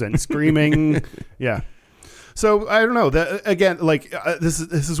 costumes and screaming. Yeah. So I don't know that again, like this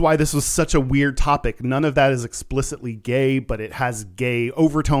is why this was such a weird topic. None of that is explicitly gay, but it has gay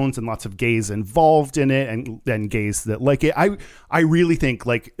overtones and lots of gays involved in it and gays that like it. I really think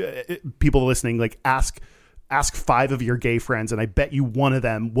like people listening, like ask 5 of your gay friends and I bet you one of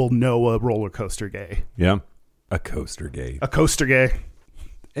them will know a roller coaster gay. Yeah. A coaster gay. A coaster gay.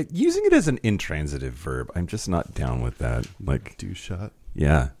 Using it as an intransitive verb, I'm just not down with that. Like do shot.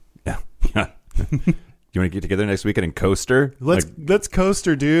 Yeah. You want to get together next weekend and coaster? Let's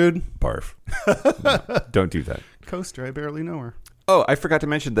coaster, dude. Barf. No, don't do that. Coaster, I barely know her. Oh, I forgot to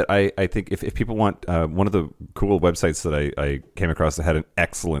mention that I think if people want one of the cool websites that I came across that had an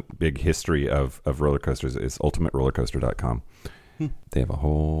excellent big history of roller coasters is ultimaterollercoaster.com. They have a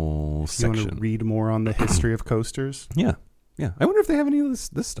whole section. You want to read more on the history of coasters? Yeah. I wonder if they have any of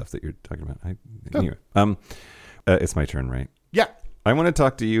this stuff that you're talking about. Anyway, it's my turn, right? Yeah. I want to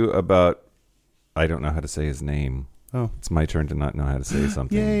talk to you about. I don't know how to say his name. Oh, it's my turn to not know how to say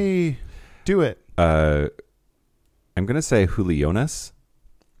something. Yay! Do it. I'm going to say Julijonas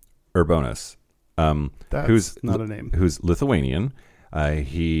Urbonas. That's who's not a name. Who's Lithuanian.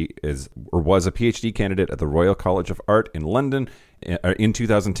 He is or was a PhD candidate at the Royal College of Art in London in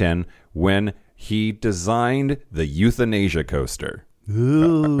 2010 when he designed the Euthanasia coaster.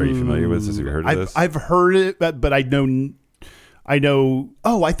 Ooh. Are you familiar with this? Have you heard of this? I've heard it, but I know.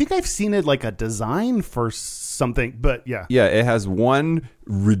 Oh, I think I've seen it like a design for something, but yeah. Yeah, it has one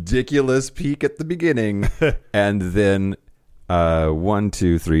ridiculous peak at the beginning and then 1,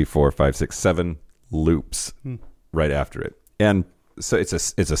 2, 3, 4, 5, 6, 7 loops right after it. And so it's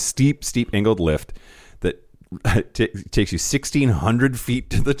a steep angled lift that takes you 1,600 feet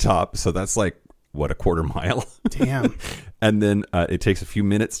to the top. So that's like, what, a quarter mile? Damn. And then it takes a few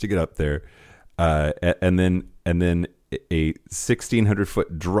minutes to get up there. And then a 1,600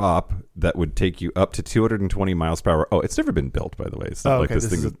 foot drop that would take you up to 220 miles per hour. Oh, it's never been built, by the way. It's not like this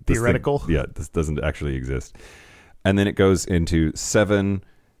thing is theoretical. This doesn't actually exist. And then it goes into 7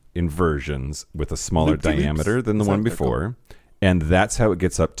 inversions with a smaller diameter than the one before. Cool? And that's how it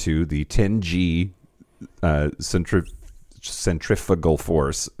gets up to the 10G centrifugal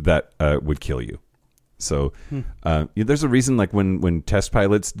force that would kill you. So there's a reason, like when test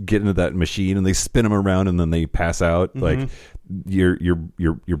pilots get into that machine and they spin them around and then they pass out, like your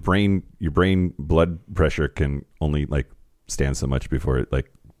brain blood pressure can only like stand so much before it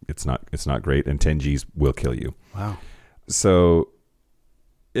like it's not great, and 10 Gs will kill you. Wow. So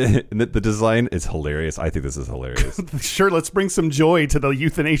the design is hilarious. I think this is hilarious. Sure, let's bring some joy to the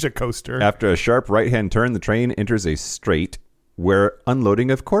Euthanasia coaster. After a sharp right-hand turn, the train enters a straight where unloading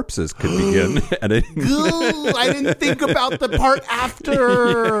of corpses could begin. And I didn't think about the part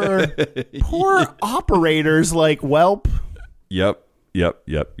after. Poor operators, like, welp. Yep.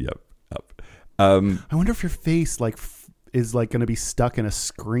 I wonder if your face like is like going to be stuck in a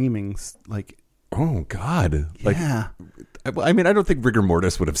screaming like. Oh God! Yeah. I mean, I don't think rigor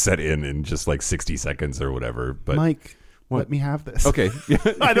mortis would have set in just like 60 seconds or whatever. But Mike, let me have this. Okay.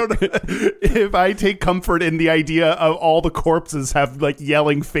 I don't know if I take comfort in the idea of all the corpses have like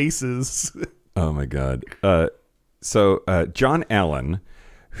yelling faces. Oh my God. So John Allen,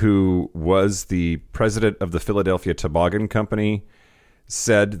 who was the president of the Philadelphia Toboggan Company,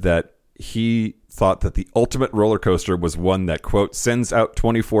 said that he thought that the ultimate roller coaster was one that, quote, sends out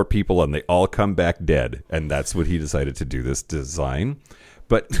 24 people and they all come back dead. And that's what he decided to do this design.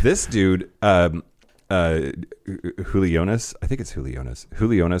 But this dude, Julijonas, I think it's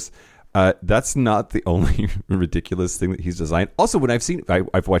Julijonas, that's not the only ridiculous thing that he's designed. Also, when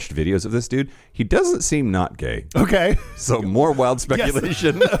I've watched videos of this dude, he doesn't seem not gay. Okay. So more wild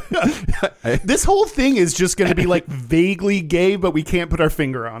speculation. This whole thing is just going to be like vaguely gay, but we can't put our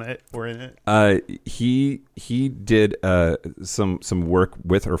finger on it or in it. He did some work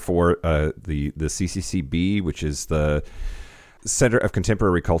with or for the CCCB, which is the Center of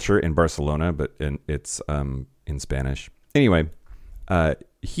Contemporary Culture in Barcelona, but it's in Spanish. Anyway,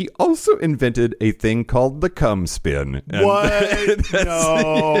 he also invented a thing called the cum spin. What?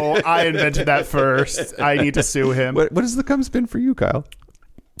 No, I invented that first. I need to sue him. What is the cum spin for you, Kyle?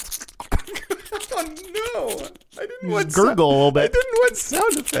 Oh no! I didn't want gurgle a little bit. I didn't want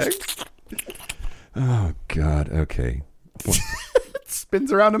sound effects. Oh God. Okay.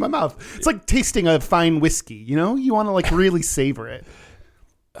 spins around in my mouth. It's like tasting a fine whiskey, you know? You want to like really savor it.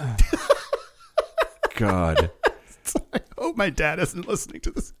 God. I hope my dad isn't listening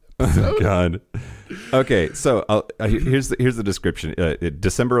to this. Oh, God. Okay, so here's the description.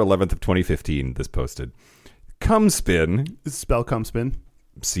 December 11th of 2015, this posted. Cumspin. Spell Cumspin.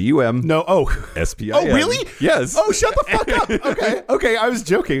 C-U-M. No. Oh. S-P-I-N. Oh, really? Yes. Oh, shut the fuck up. Okay. I was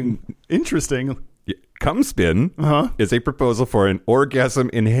joking. Interesting. Cumspin is a proposal for an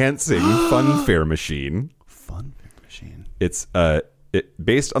orgasm-enhancing funfair machine. Funfair machine. It's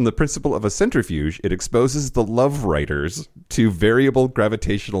based on the principle of a centrifuge. It exposes the love writers to variable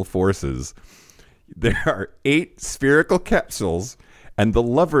gravitational forces. There are 8 spherical capsules, and the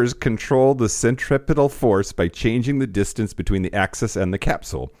lovers control the centripetal force by changing the distance between the axis and the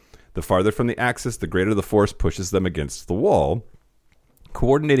capsule. The farther from the axis, the greater the force pushes them against the wall.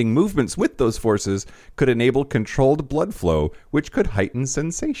 Coordinating movements with those forces could enable controlled blood flow, which could heighten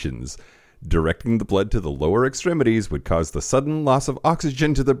sensations. Directing the blood to the lower extremities would cause the sudden loss of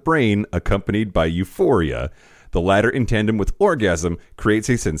oxygen to the brain, accompanied by euphoria. The latter, in tandem with orgasm, creates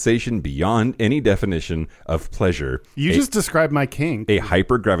a sensation beyond any definition of pleasure. You just described my king. A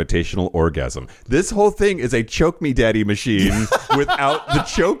hypergravitational orgasm. This whole thing is a choke me daddy machine without the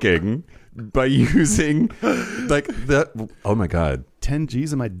choking, by using oh my God. 10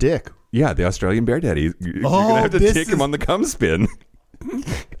 G's in my dick. Yeah, the Australian bear daddy. You're going to have to take him on the cum spin.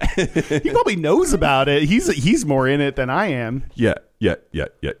 He probably knows about it. He's more in it than I am. Yeah.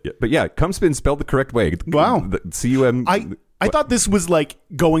 But yeah, cum spin spelled the correct way. Wow. C-U-M. I thought this was like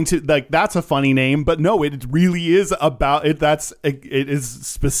going to like that's a funny name, but no, it really is about it. It is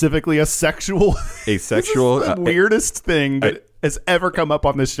specifically a sexual. A sexual. This is the weirdest thing that has ever come up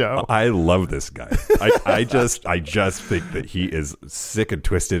on this show. I love this guy. I just think that he is sick and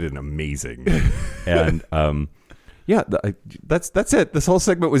twisted and amazing. And yeah, that's it. This whole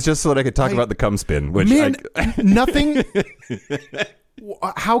segment was just so that I could talk about the cum spin. Which nothing.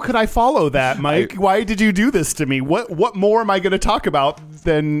 How could I follow that, Mike? Why did you do this to me? What more am I going to talk about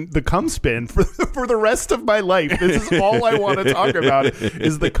than the cum spin for the rest of my life? This is all I want to talk about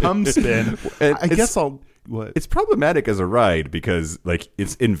is the cum spin. I guess I'll. What? It's problematic as a ride because like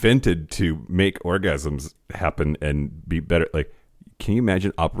it's invented to make orgasms happen and be better. Like, can you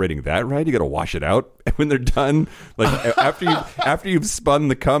imagine operating that ride? You got to wash it out when they're done. Like after you've spun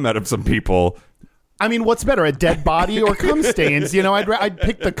the cum out of some people. I mean, what's better, a dead body or cum stains? You know, I'd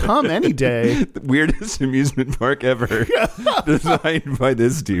pick the cum any day. The weirdest amusement park ever, designed by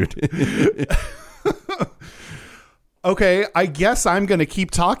this dude. Okay, I guess I'm gonna keep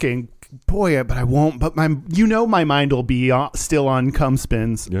talking. Boy, but I won't. But my mind will be still on cum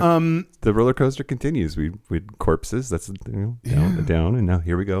spins. Yep. The roller coaster continues. We had corpses. That's down, and now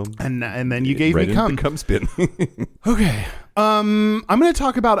here we go. And then you gave me cum. The cum spin. Okay. I'm going to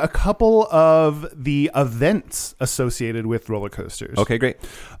talk about a couple of the events associated with roller coasters. Okay, great.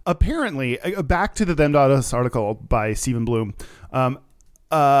 Apparently, back to the Them.us article by Stephen Bloom.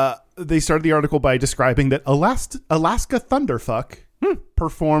 They started the article by describing that Alaska Thunderfuck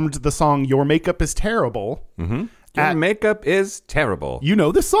performed the song "Your Makeup Is Terrible." Mm-hmm. Your makeup is terrible. You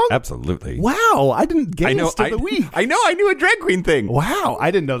know this song? Absolutely. Wow, I didn't get this to the week. I know. I knew a drag queen thing. Wow, I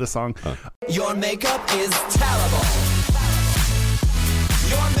didn't know this song. Your makeup is terrible.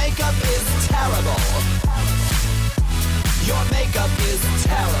 Your makeup is terrible. Your makeup is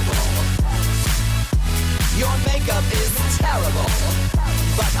terrible. Your makeup is terrible.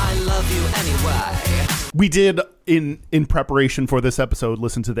 But I love you anyway. We did, in preparation for this episode,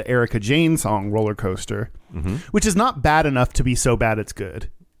 listen to the Erica Jane song "Roller Coaster," which is not bad enough to be so bad it's good.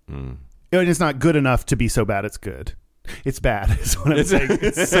 It is not good enough to be so bad it's good. It's bad, is what I'm saying.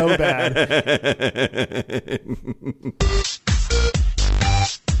 It's so bad.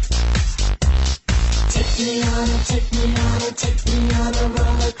 Take me on a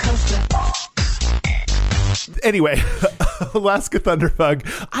roller coaster. Anyway, Alaska Thunderfuck.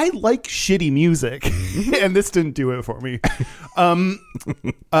 I like shitty music, and this didn't do it for me.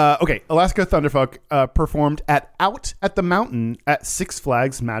 Okay, Alaska Thunderfuck performed Out at the Mountain at Six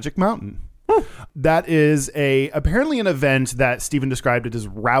Flags Magic Mountain. That is apparently an event that Stephen described it as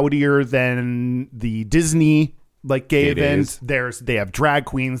rowdier than the Disney gay event. They have drag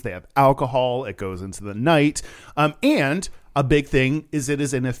queens, they have alcohol, it goes into the night. And a big thing is it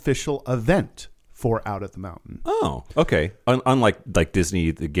is an official event for Out at the Mountain. Oh, okay. Unlike Disney,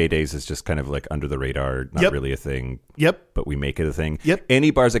 the Gay Days is just kind of like under the radar, not really a thing. Yep. But we make it a thing. Yep.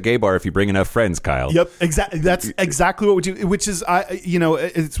 Any bar's a gay bar if you bring enough friends, Kyle. Yep. Exactly. That's exactly what we do. Which is,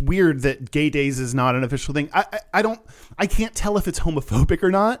 it's weird that Gay Days is not an official thing. I can't tell if it's homophobic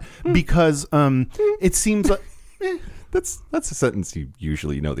or not because it seems like. That's a sentence you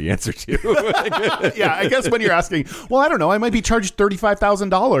usually know the answer to. Yeah, I guess when you're asking, well, I don't know, I might be charged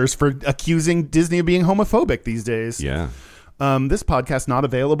 $35,000 for accusing Disney of being homophobic these days. Yeah. This podcast not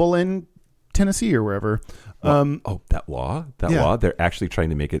available in Tennessee or wherever. That law, they're actually trying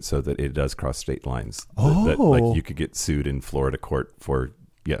to make it so that it does cross state lines. That like you could get sued in Florida court for,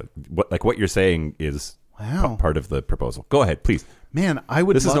 what you're saying is part of the proposal. Go ahead, please. Man, I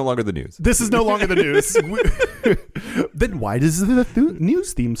would. This is no longer the news. This is no longer the news. Then why does the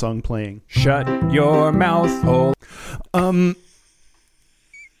news theme song playing? Shut your mouth hole.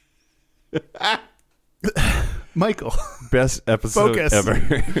 Michael. Best episode Focus. ever.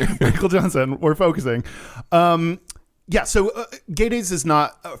 Michael Johnson, we're focusing. So Gay Days is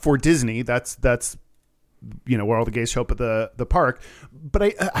not for Disney. That's where all the gays show up at the park.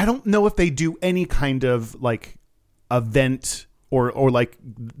 But I don't know if they do any kind of like event or like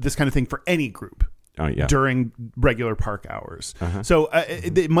this kind of thing for any group during regular park hours. So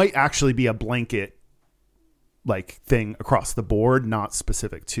it might actually be a blanket like thing across the board, not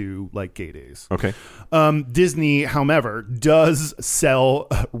specific to like Gay Days. Okay. Disney, however, does sell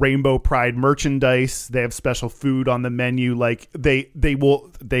Rainbow Pride merchandise. They have special food on the menu. Like they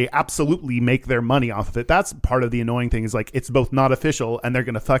absolutely make their money off of it. That's part of the annoying thing is like it's both not official and they're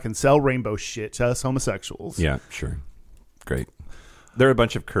gonna fucking sell rainbow shit to us homosexuals. Yeah, sure. Great. There are a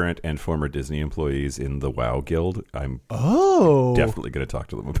bunch of current and former Disney employees in the WoW Guild. I'm definitely going to talk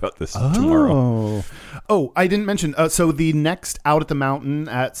to them about this tomorrow. Oh, I didn't mention. So the next Out at the Mountain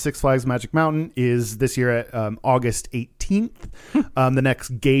at Six Flags Magic Mountain is this year at August 18th. The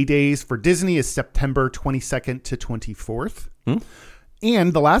next Gay Days for Disney is September 22nd to 24th.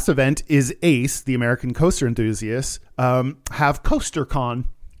 And the last event is ACE, the American Coaster Enthusiasts, have CoasterCon.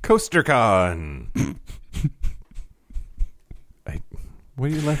 CoasterCon. What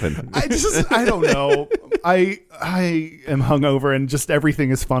are you laughing? I don't know. I am hungover and just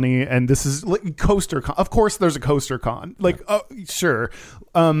everything is funny. And this is like CoasterCon. Of course, there's a CoasterCon. Like, sure.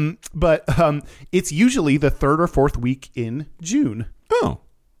 But it's usually the third or fourth week in June. Oh,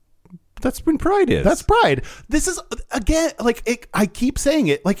 that's when Pride is. That's Pride. This is again like I keep saying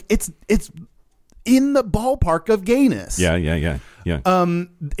it. Like it's in the ballpark of gayness. Yeah.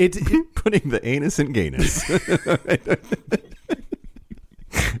 It putting the anus in gayness.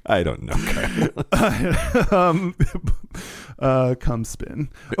 I don't know. Come spin.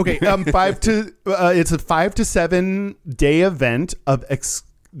 Okay, it's a 5 to 7 day event of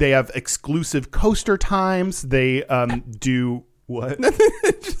they have exclusive coaster times. They do what?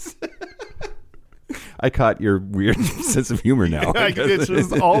 I caught your weird sense of humor now. It's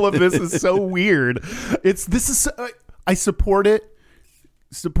just all of this is so weird. I support it.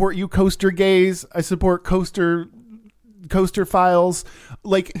 Support you, coaster gays. I support coaster files,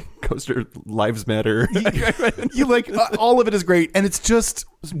 like Coaster Lives Matter. you like all of it is great, and it's just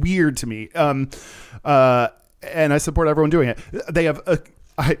weird to me. And I support everyone doing it. They have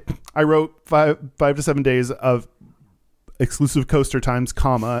I wrote 5 to 7 days of exclusive coaster times,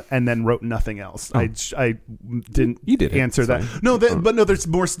 and then wrote nothing else. I didn't. You did answer that. Fine. No, but no. There's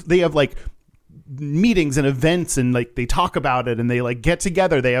more. They have like meetings and events, and like they talk about it, and they like get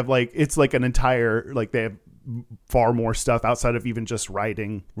together. They have like it's like an entire like they have far more stuff outside of even just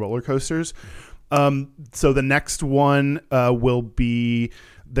riding roller coasters. So the next one will be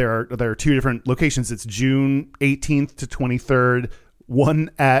there are 2 different locations. It's June 18th to 23rd. One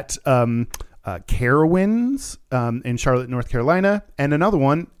at Carowinds in Charlotte, North Carolina, and another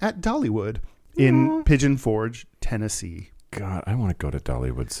one at Dollywood in Pigeon Forge, Tennessee. God, I want to go to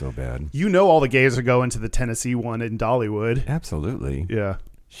Dollywood so bad. You know all the gays are going to the Tennessee one in Dollywood. Absolutely. Yeah.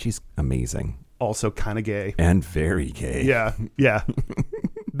 She's amazing. Also kind of gay. And very gay. Yeah.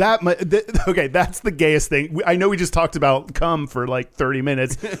 Okay, that's the gayest thing. I know we just talked about cum for like 30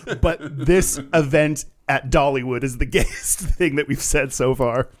 minutes, but this event at Dollywood is the gayest thing that we've said so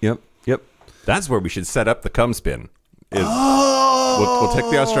far. Yep. That's where we should set up the cum spin. We'll take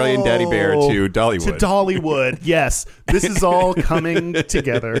the Australian daddy bear to Dollywood. To Dollywood, yes. This is all coming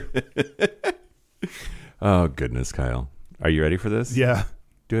together. Oh, goodness, Kyle. Are you ready for this? Yeah.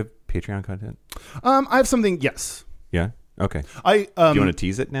 Do you have Patreon content? I have something, yes. Yeah? Okay. Do you want to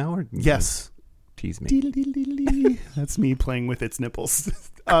tease it now? Or yes. Tease me. That's me playing with its nipples.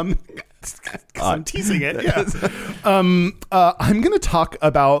 'Cause I'm teasing it, yeah. I'm going to talk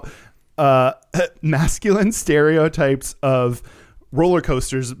about masculine stereotypes of roller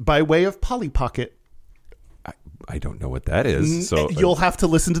coasters by way of Polly Pocket. I don't know what that is. So you'll have to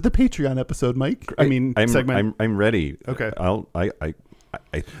listen to the Patreon episode, Mike. Segment. I'm ready. Okay.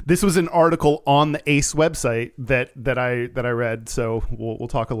 This was an article on the ACE website that I read, so we'll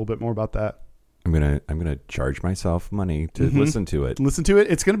talk a little bit more about that. I'm gonna charge myself money to listen to it. Listen to it.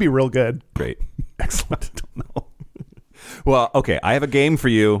 It's going to be real good. Great. Excellent. Well, okay, I have a game for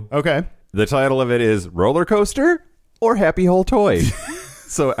you. Okay. The title of it is Roller Coaster or Happy Hole Toy.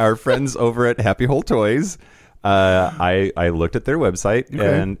 So our friends over at Happy Hole Toys, I looked at their website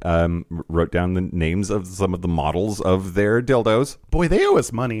and wrote down the names of some of the models of their dildos. Boy, they owe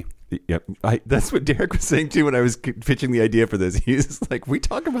us money. Yep, that's what Derek was saying too when I was pitching the idea for this. He's like, we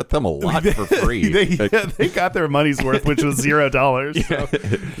talk about them a lot for free. they got their money's worth, which was $0. So,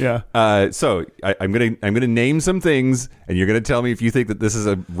 yeah. So I'm gonna name some things, and you're gonna tell me if you think that this is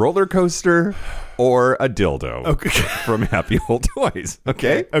a roller coaster or a dildo from Happy Hole Toys.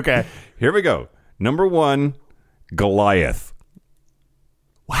 Okay. Okay. Here we go. Number 1, Goliath.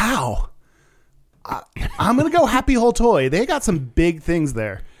 Wow. I'm gonna go Happy Hole Toy. They got some big things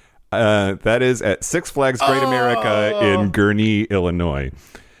there. That is at Six Flags Great America in Gurnee, Illinois.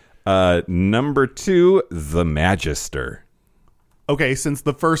 Number 2, the Magister. Okay, since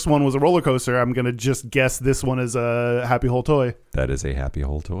the first one was a roller coaster, I'm going to just guess this one is a Happy Hole Toy. That is a Happy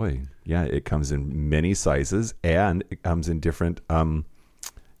Hole Toy. Yeah, it comes in many sizes, and it comes in different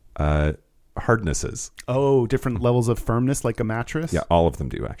hardnesses. Oh, different levels of firmness, like a mattress? Yeah, all of them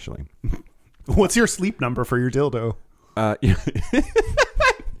do, actually. What's your sleep number for your dildo?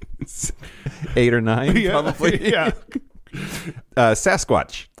 8 or 9, probably. Yeah.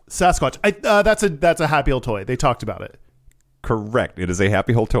 Sasquatch. That's a Happy Hole Toy. They talked about it. Correct. It is a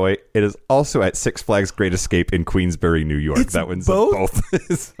Happy Hole Toy. It is also at Six Flags Great Escape in Queensbury, New York. It's that one's both?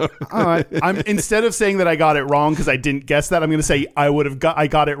 So- I'm instead of saying that I got it wrong because I didn't guess that, I'm going to say I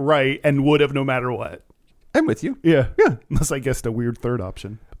got it right and would have no matter what. I'm with you. Yeah. Unless I guessed a weird third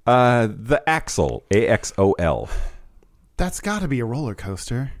option. The Axel, AXOL. That's got to be a roller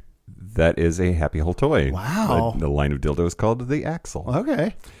coaster. That is a Happy Hole Toy. Wow. The line of dildos called the Axel.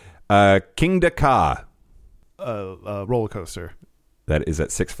 Okay. King Dakar. Roller coaster. That is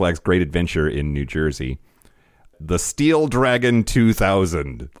at Six Flags Great Adventure in New Jersey. The Steel Dragon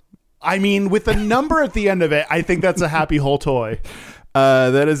 2000. I mean, with the number at the end of it, I think that's a Happy Hole Toy.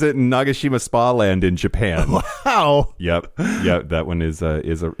 That is at Nagashima Spa Land in Japan. Wow. Yep. That one is a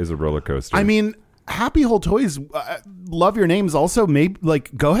roller coaster. I mean, Happy Hole Toys, love your names. Also, maybe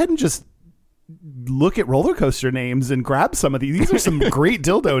go ahead and just look at roller coaster names and grab some of these. These are some great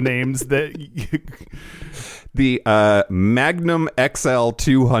dildo names that. The Magnum XL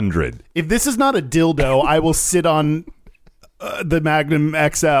 200. If this is not a dildo, I will sit on the Magnum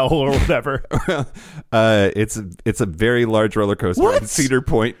XL or whatever. It's a very large roller coaster in Cedar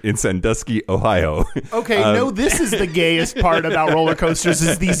Point in Sandusky, Ohio. Okay, no, this is the gayest part about roller coasters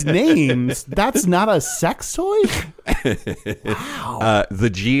is these names. That's not a sex toy? Wow. The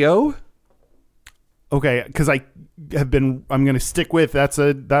Geo. Okay, because I'm going to stick with that's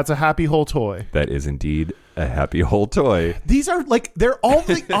a Happy Hole Toy. That is indeed a Happy Hole Toy. These are they're all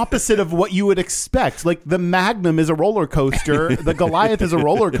the opposite of what you would expect. Like the Magnum is a roller coaster, the Goliath is a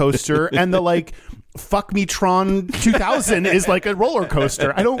roller coaster, and the Fuck Me Tron 2000 is like a roller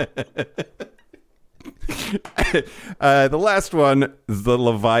coaster. I don't. The last one, the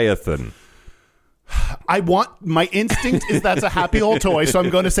Leviathan. My instinct is that's a Happy Hole Toy, so I'm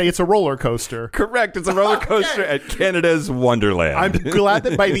going to say it's a roller coaster. Correct. It's a roller coaster at Canada's Wonderland. I'm glad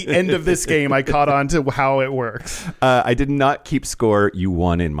that by the end of this game, I caught on to how it works. I did not keep score. You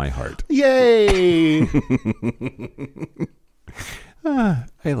won in my heart. Yay! I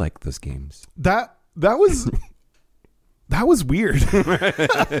like those games. That was weird.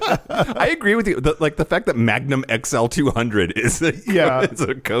 I agree with you. The fact that Magnum XL 200 is a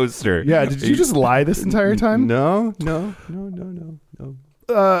coaster. Yeah. Did you just lie this entire time? No.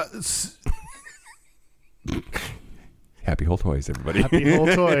 Happy Hole Toys, everybody. Happy Hole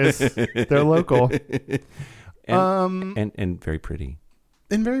Toys. They're local. And very pretty.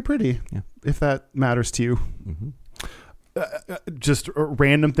 And very pretty. Yeah. If that matters to you. Mm-hmm. Just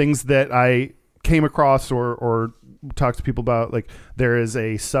random things that I came across or talked to people about. There is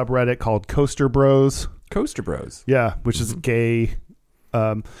a subreddit called Coaster Bros. Coaster Bros. Yeah, which is gay.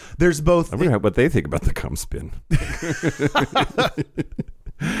 There's both. I wonder what they think about the cum spin.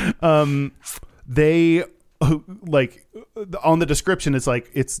 They on the description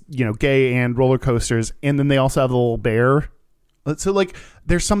it's gay and roller coasters, and then they also have the little bear. So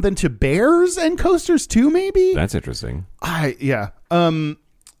there's something to bears and coasters too, maybe. That's interesting. We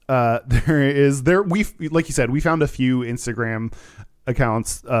like you said, we found a few Instagram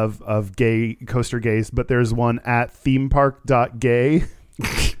accounts of gay coaster gays, but there's one at themepark.gay.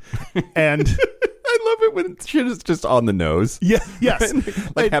 And I love it when shit is just on the nose. Yeah, yes.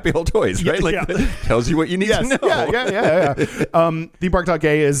 Like Happy Old Toys, right? Like tells you what you need to know. Yeah. The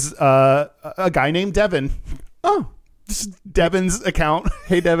Bark.gay is a guy named Devin. Oh, This is Devin's account.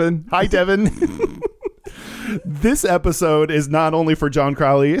 hey, Devin. Hi, Devin. This episode is not only for John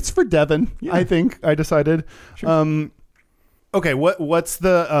Crowley, it's for Devin. Yeah. I think I decided. Sure. Okay, what's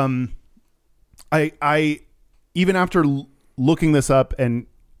the I even after looking this up and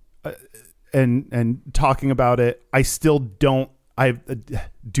talking about it, I still do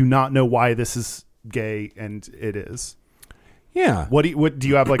not know why this is gay, and it is. Yeah. What do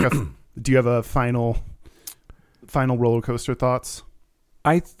you have like a do you have a final roller coaster thoughts?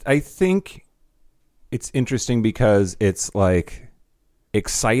 I think it's interesting because it's like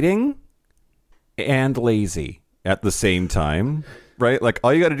exciting and lazy at the same time, right? Like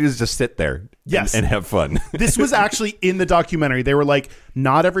all you got to do is just sit there and have fun. This was actually in the documentary. They were like,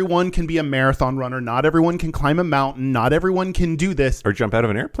 not everyone can be a marathon runner. Not everyone can climb a mountain. Not everyone can do this. Or jump out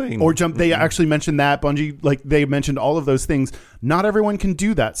of an airplane. Or jump. They actually mentioned that. Bungie, like they mentioned all of those things. Not everyone can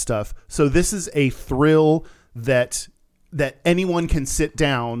do that stuff. So this is a thrill that anyone can sit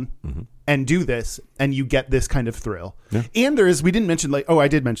down and do this, and you get this kind of thrill. Yeah. And there is, we didn't mention I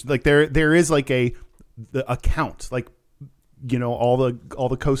did mention there is like the count, like, you know, all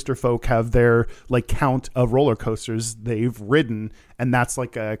the coaster folk have their like count of roller coasters they've ridden, and that's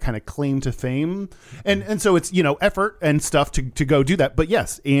like a kind of claim to fame. And so it's, you know, effort and stuff to go do that. But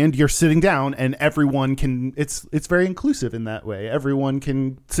yes, and you're sitting down and everyone can, it's very inclusive in that way. Everyone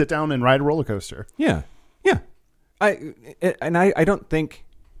can sit down and ride a roller coaster. Yeah. Yeah. I don't think,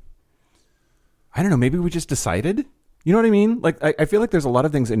 I don't know, maybe we just decided, you know what I mean? Like, I feel like there's a lot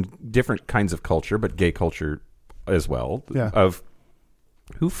of things in different kinds of culture, but gay culture as well, of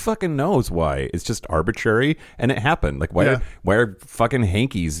who fucking knows why. It's just arbitrary, and it happened. Like, why are fucking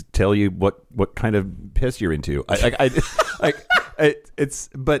hankies tell you what kind of piss you're into?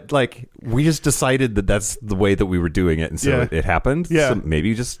 But like, we just decided that that's the way that we were doing it, and so it happened. Yeah. So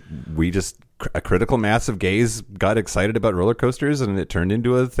maybe a critical mass of gays got excited about roller coasters, and it turned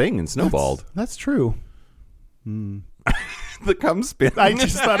into a thing and snowballed. That's true. The cum spin. I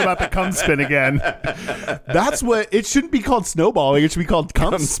just thought about the cum spin again. That's what it shouldn't be called. Snowballing. It should be called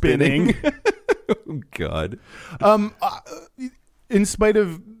cum spinning. Oh God. In spite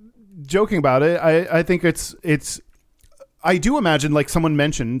of joking about it, I think it's. I do imagine, like someone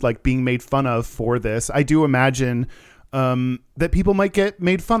mentioned, like being made fun of for this. I do imagine that people might get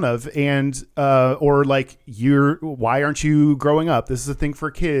made fun of, and or like, why aren't you growing up? This is a thing for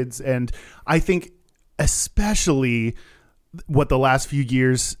kids, and I think especially what the last few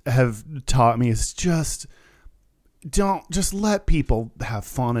years have taught me is just let people have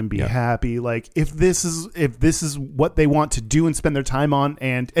fun and be happy. Like if this is what they want to do and spend their time on,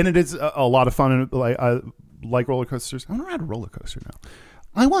 and it is a lot of fun, and like roller coasters. I want to ride a roller coaster now.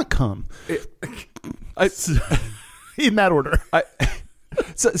 I want cum. In that order.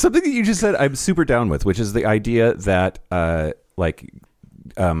 So something that you just said I'm super down with, which is the idea that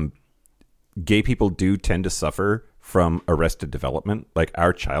gay people do tend to suffer from arrested development. Like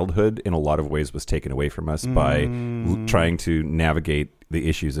our childhood in a lot of ways was taken away from us by trying to navigate the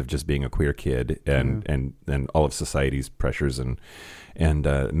issues of just being a queer kid and all of society's pressures and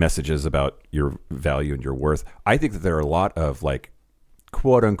messages about your value and your worth. I think that there are a lot of like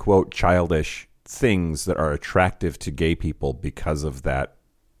quote unquote childish things that are attractive to gay people because of that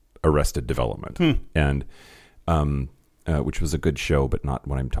arrested development. And which was a good show, but not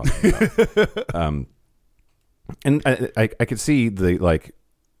what I'm talking about. And I could see the like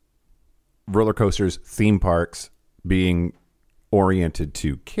roller coasters, theme parks being oriented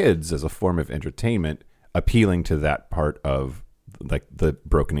to kids as a form of entertainment, appealing to that part of like the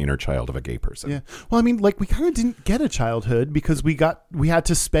broken inner child of a gay person. Yeah. Well, I mean, like we kind of didn't get a childhood because we had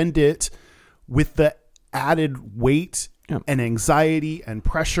to spend it with the added weight and anxiety and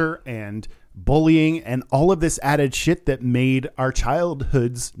pressure and bullying and all of this added shit that made our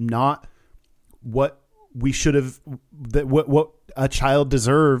childhoods not what we should have, that what a child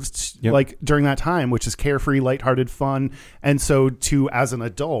deserves like during that time, which is carefree, lighthearted fun. And so to, as an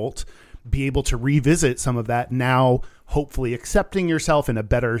adult, be able to revisit some of that now, hopefully accepting yourself in a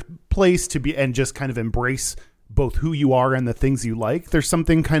better place to be, and just kind of embrace both who you are and the things you like. There's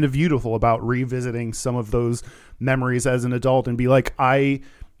something kind of beautiful about revisiting some of those memories as an adult and be like, I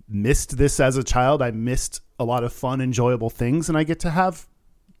missed this as a child. I missed a lot of fun, enjoyable things, and I get to have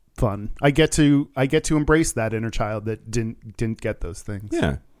fun. I get to embrace that inner child that didn't get those things.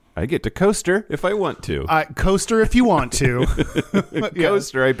 Yeah. I get to coaster if I want to. Coaster if you want to.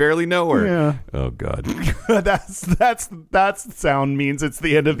 Coaster, I barely know her. Yeah. Oh God. That's sound means it's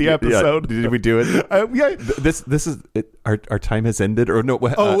the end of the episode. Yeah. Did we do it? Yeah. This is it, our time has ended, or no?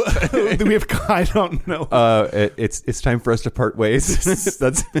 We have. I don't know. It's time for us to part ways.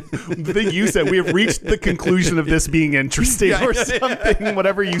 That's the thing you said. We have reached the conclusion of this being interesting or something.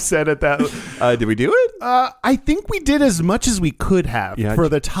 Whatever you said at that. Did we do it? I think we did as much as we could have for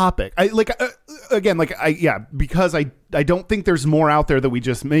the topic. Because I don't think there's more out there that we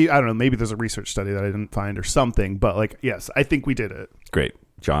just I don't know, maybe there's a research study that I didn't find or something, but yes, I think we did it. Great.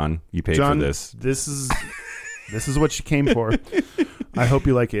 John, you paid for this. This is what you came for. I hope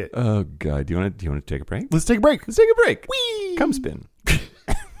you like it. Oh God. Do you want to take a break? Let's take a break. Whee! Come spin.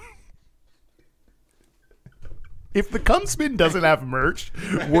 If the Come Spin doesn't have merch,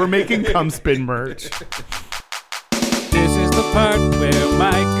 we're making Come Spin merch. This is the part where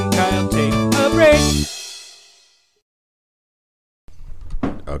Mike and Kyle take a break.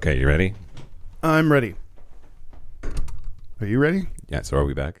 Okay, you ready? I'm ready. Are you ready? Yeah, so are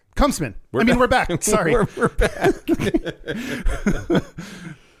we back? Come Spin. We're back. Sorry. We're back.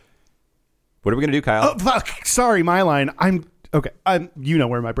 What are we going to do, Kyle? Oh, fuck. Sorry, my line. Okay. You know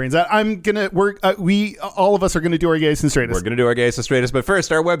where my brain's at. All of us are going to do our gayest and straightest. We're going to do our gayest and straightest, but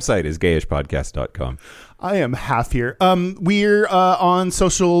first, our website is gayishpodcast.com. I am half here. We're on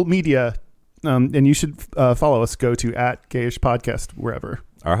social media, and you should follow us. Go to @gayishpodcast wherever.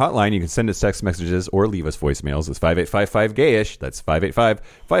 Our hotline, you can send us text messages or leave us voicemails. It's 5855-GAYISH. That's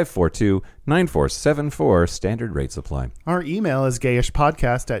 585-542-9474. Standard rates apply. Our email is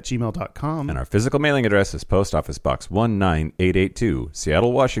gayishpodcast@gmail.com. And our physical mailing address is Post Office Box 19882,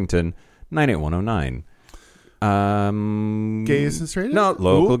 Seattle, Washington, 98109. Gayest and straightest? No,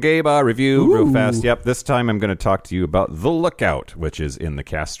 local gay bar review real fast. Yep, this time I'm going to talk to you about The Lookout, which is in the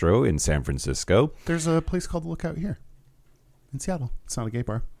Castro in San Francisco. There's a place called The Lookout here in Seattle. It's not a gay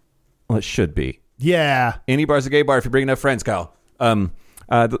bar. Well, it should be. Yeah. Any bar's a gay bar if you bring enough friends, Kyle. The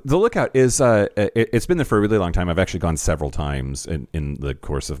Lookout is, it's been there for a really long time. I've actually gone several times in the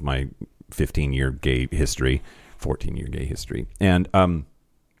course of my 14-year gay history. And,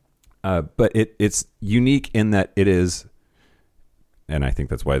 but it's unique in that it is, and I think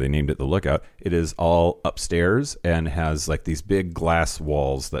that's why they named it The Lookout. It is all upstairs and has like these big glass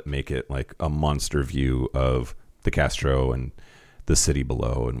walls that make it like a monster view of the Castro and the city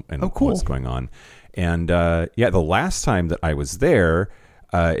below and what's going on. And the last time that I was there,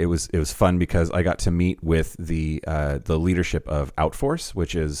 it was fun because I got to meet with the leadership of Outforce,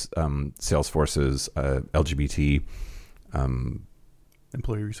 which is Salesforce's LGBT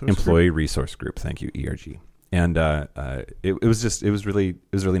employee resource group. Thank you, ERG. And it was really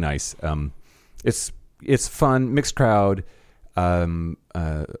nice. It's fun, mixed crowd. A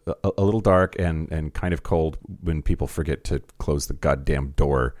little dark and kind of cold when people forget to close the goddamn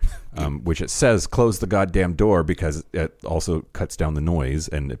door, which it says close the goddamn door because it also cuts down the noise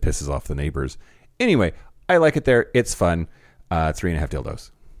and it pisses off the neighbors. Anyway, I like it there. It's fun. 3.5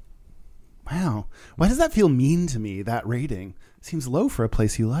 dildos. Wow. Why does that feel mean to me, that rating? Seems low for a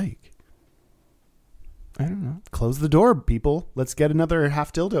place you like. I don't know. Close the door, people. Let's get another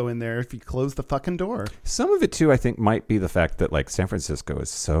half dildo in there if you close the fucking door. Some of it, too, I think might be the fact that, like, San Francisco is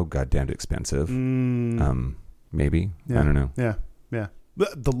so goddamn expensive. Maybe. Yeah. I don't know. Yeah.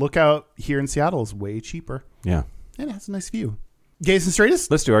 The Lookout here in Seattle is way cheaper. Yeah. And it has a nice view. Gayest and straightest?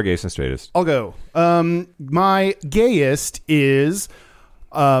 Let's do our gayest and straightest. I'll go. My gayest is...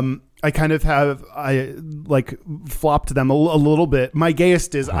 I kind of have... I, like, flopped them a little bit. My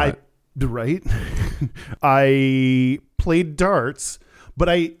gayest is... Right? I played darts, but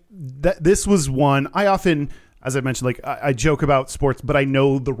this was one I often, as I mentioned, like I joke about sports, but I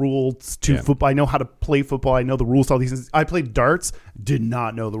know the rules to football. I know how to play football. I know the rules to all these things. I played darts, did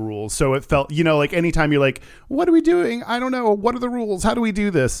not know the rules. So it felt, like anytime you're like, what are we doing? I don't know. What are the rules? How do we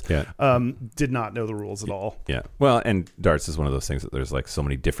do this? Yeah. Did not know the rules at all. Yeah. Well, and darts is one of those things that there's like so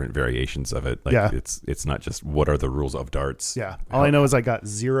many different variations of it. Like it's not just what are the rules of darts. Yeah. All I know is I got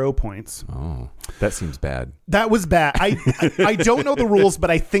 0 points. Oh, that seems bad. That was bad. I don't know the rules, but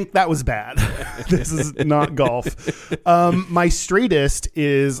I think that was bad. This is not golf. My straightest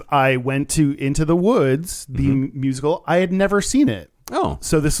is I went to Into the Woods, the musical. I had never seen it. Oh.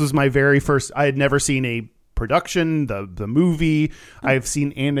 So this was my very first. I had never seen a production, the movie. I've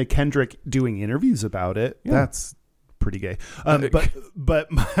seen Anna Kendrick doing interviews about it. Yeah. That's pretty gay.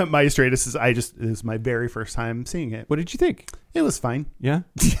 But my straightest is it was my very first time seeing it. What did you think? It was fine. Yeah.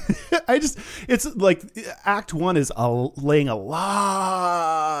 It's like Act 1 is laying a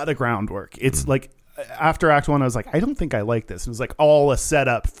lot of groundwork. It's like after Act 1, I was like, I don't think I like this. It was like all a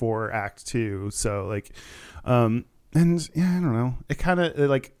setup for Act 2. So like, and yeah, I don't know. It kind of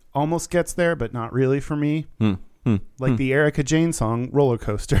like almost gets there, but not really for me. Like the Erica Jane song, Roller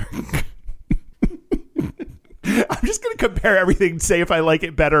Coaster. I'm just going to compare everything, say if I like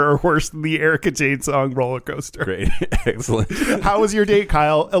it better or worse than the Erica Jane song, Roller Coaster. Great. Excellent. How was your date,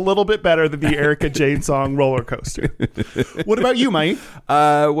 Kyle? A little bit better than the Erica Jane song, Roller Coaster. What about you, Mike?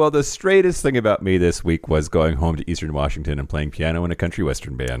 Well, the straightest thing about me this week was going home to Eastern Washington and playing piano in a country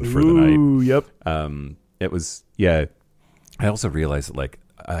western band for the night. Ooh, yep. It was, yeah. I also realized that, like,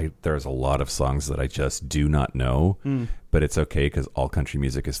 there's a lot of songs that I just do not know, but it's okay because all country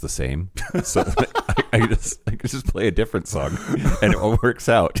music is the same. So I can just play a different song and it all works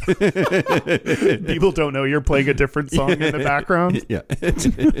out. People don't know you're playing a different song in the background. Yeah,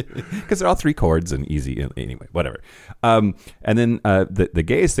 because they're all 3 chords and easy. Anyway, whatever. And then the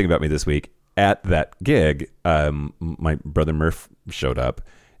gayest thing about me this week at that gig, my brother Murph showed up,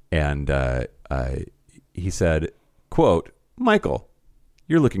 and he said, "Quote, Michael,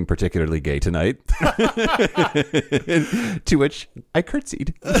 you're looking particularly gay tonight." To which I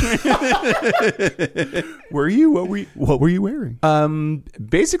curtsied. Were you? What were you wearing?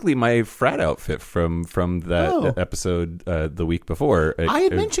 Basically my frat outfit from that episode the week before. I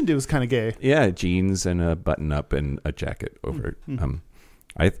had mentioned it was kind of gay. Yeah, jeans and a button up and a jacket over it.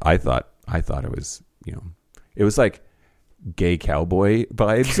 I thought it was, it was like gay cowboy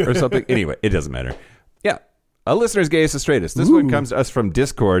vibes or something. Anyway, it doesn't matter. Yeah. A listener's gayest and straightest. This one comes to us from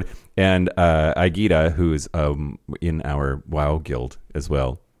Discord, and Aigita, who's in our WoW guild as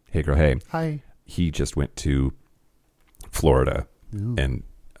well. Hey, girl, hey. Hi. He just went to Florida and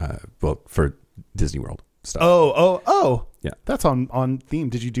for Disney World stuff. Oh. Yeah. That's on theme.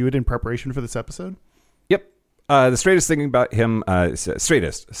 Did you do it in preparation for this episode? Yep. The straightest thing about him,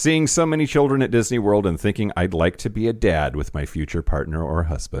 straightest, seeing so many children at Disney World and thinking I'd like to be a dad with my future partner or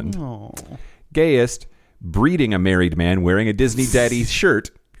husband. Oh. Gayest, breeding a married man wearing a Disney daddy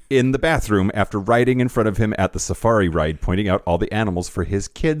shirt in the bathroom after riding in front of him at the safari ride, pointing out all the animals for his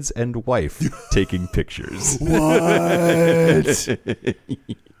kids and wife, taking pictures. What?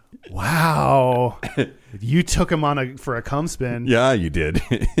 Wow. You took him for a cum spin. Yeah, you did.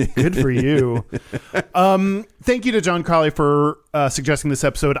 Good for you. Thank you to John Crowley for suggesting this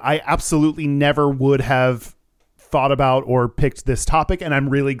episode. I absolutely never would have thought about or picked this topic, and I'm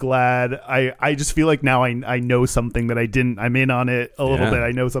really glad. I just feel like now I know something that I didn't. I'm in on it a little bit.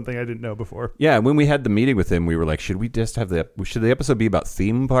 I know something I didn't know before. Yeah, when we had the meeting with him, we were like, should the episode be about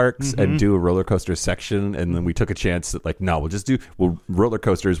theme parks and do a roller coaster section? And then we took a chance that, like, no, we'll roller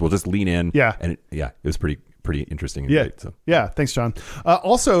coasters. We'll just lean in. Yeah, and it was pretty interesting. And yeah, great, so. Yeah. Thanks, John.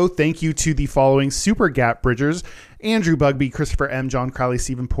 Also, thank you to the following Super Gap Bridgers: Andrew Bugby, Christopher M., John Crowley,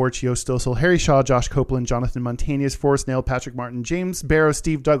 Stephen Porch, Yo Stossel, Harry Shaw, Josh Copeland, Jonathan Montañez, Forrest Nail, Patrick Martin, James Barrow,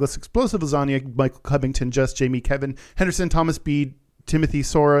 Steve Douglas, Explosive Lasagna, Michael Covington, Just Jamie, Kevin Henderson, Thomas B., Timothy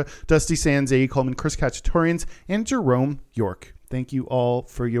Sora, Dusty Sands, A. Coleman, Chris Cacciatorians, and Jerome York. Thank you all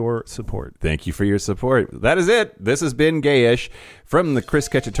for your support. Thank you for your support. That is it. This has been Gayish. From the Chris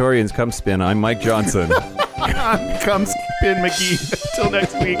Cacciatorians Come Spin, I'm Mike Johnson. Come Spin McGee. Until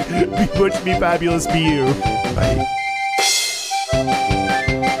next week, be butch, be fabulous, be you. Bye.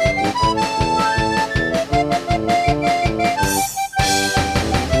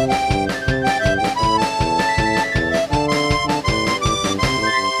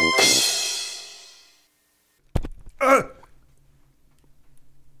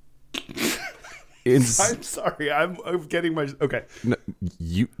 I'm sorry. I'm getting my... Okay. No,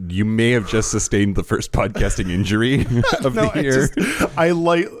 you may have just sustained the first podcasting injury of the year. I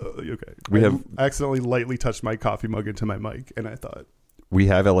accidentally lightly touched my coffee mug into my mic, and I thought... We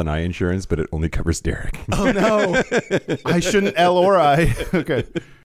have L&I insurance, but it only covers Derek. Oh, no. I shouldn't L or I. Okay.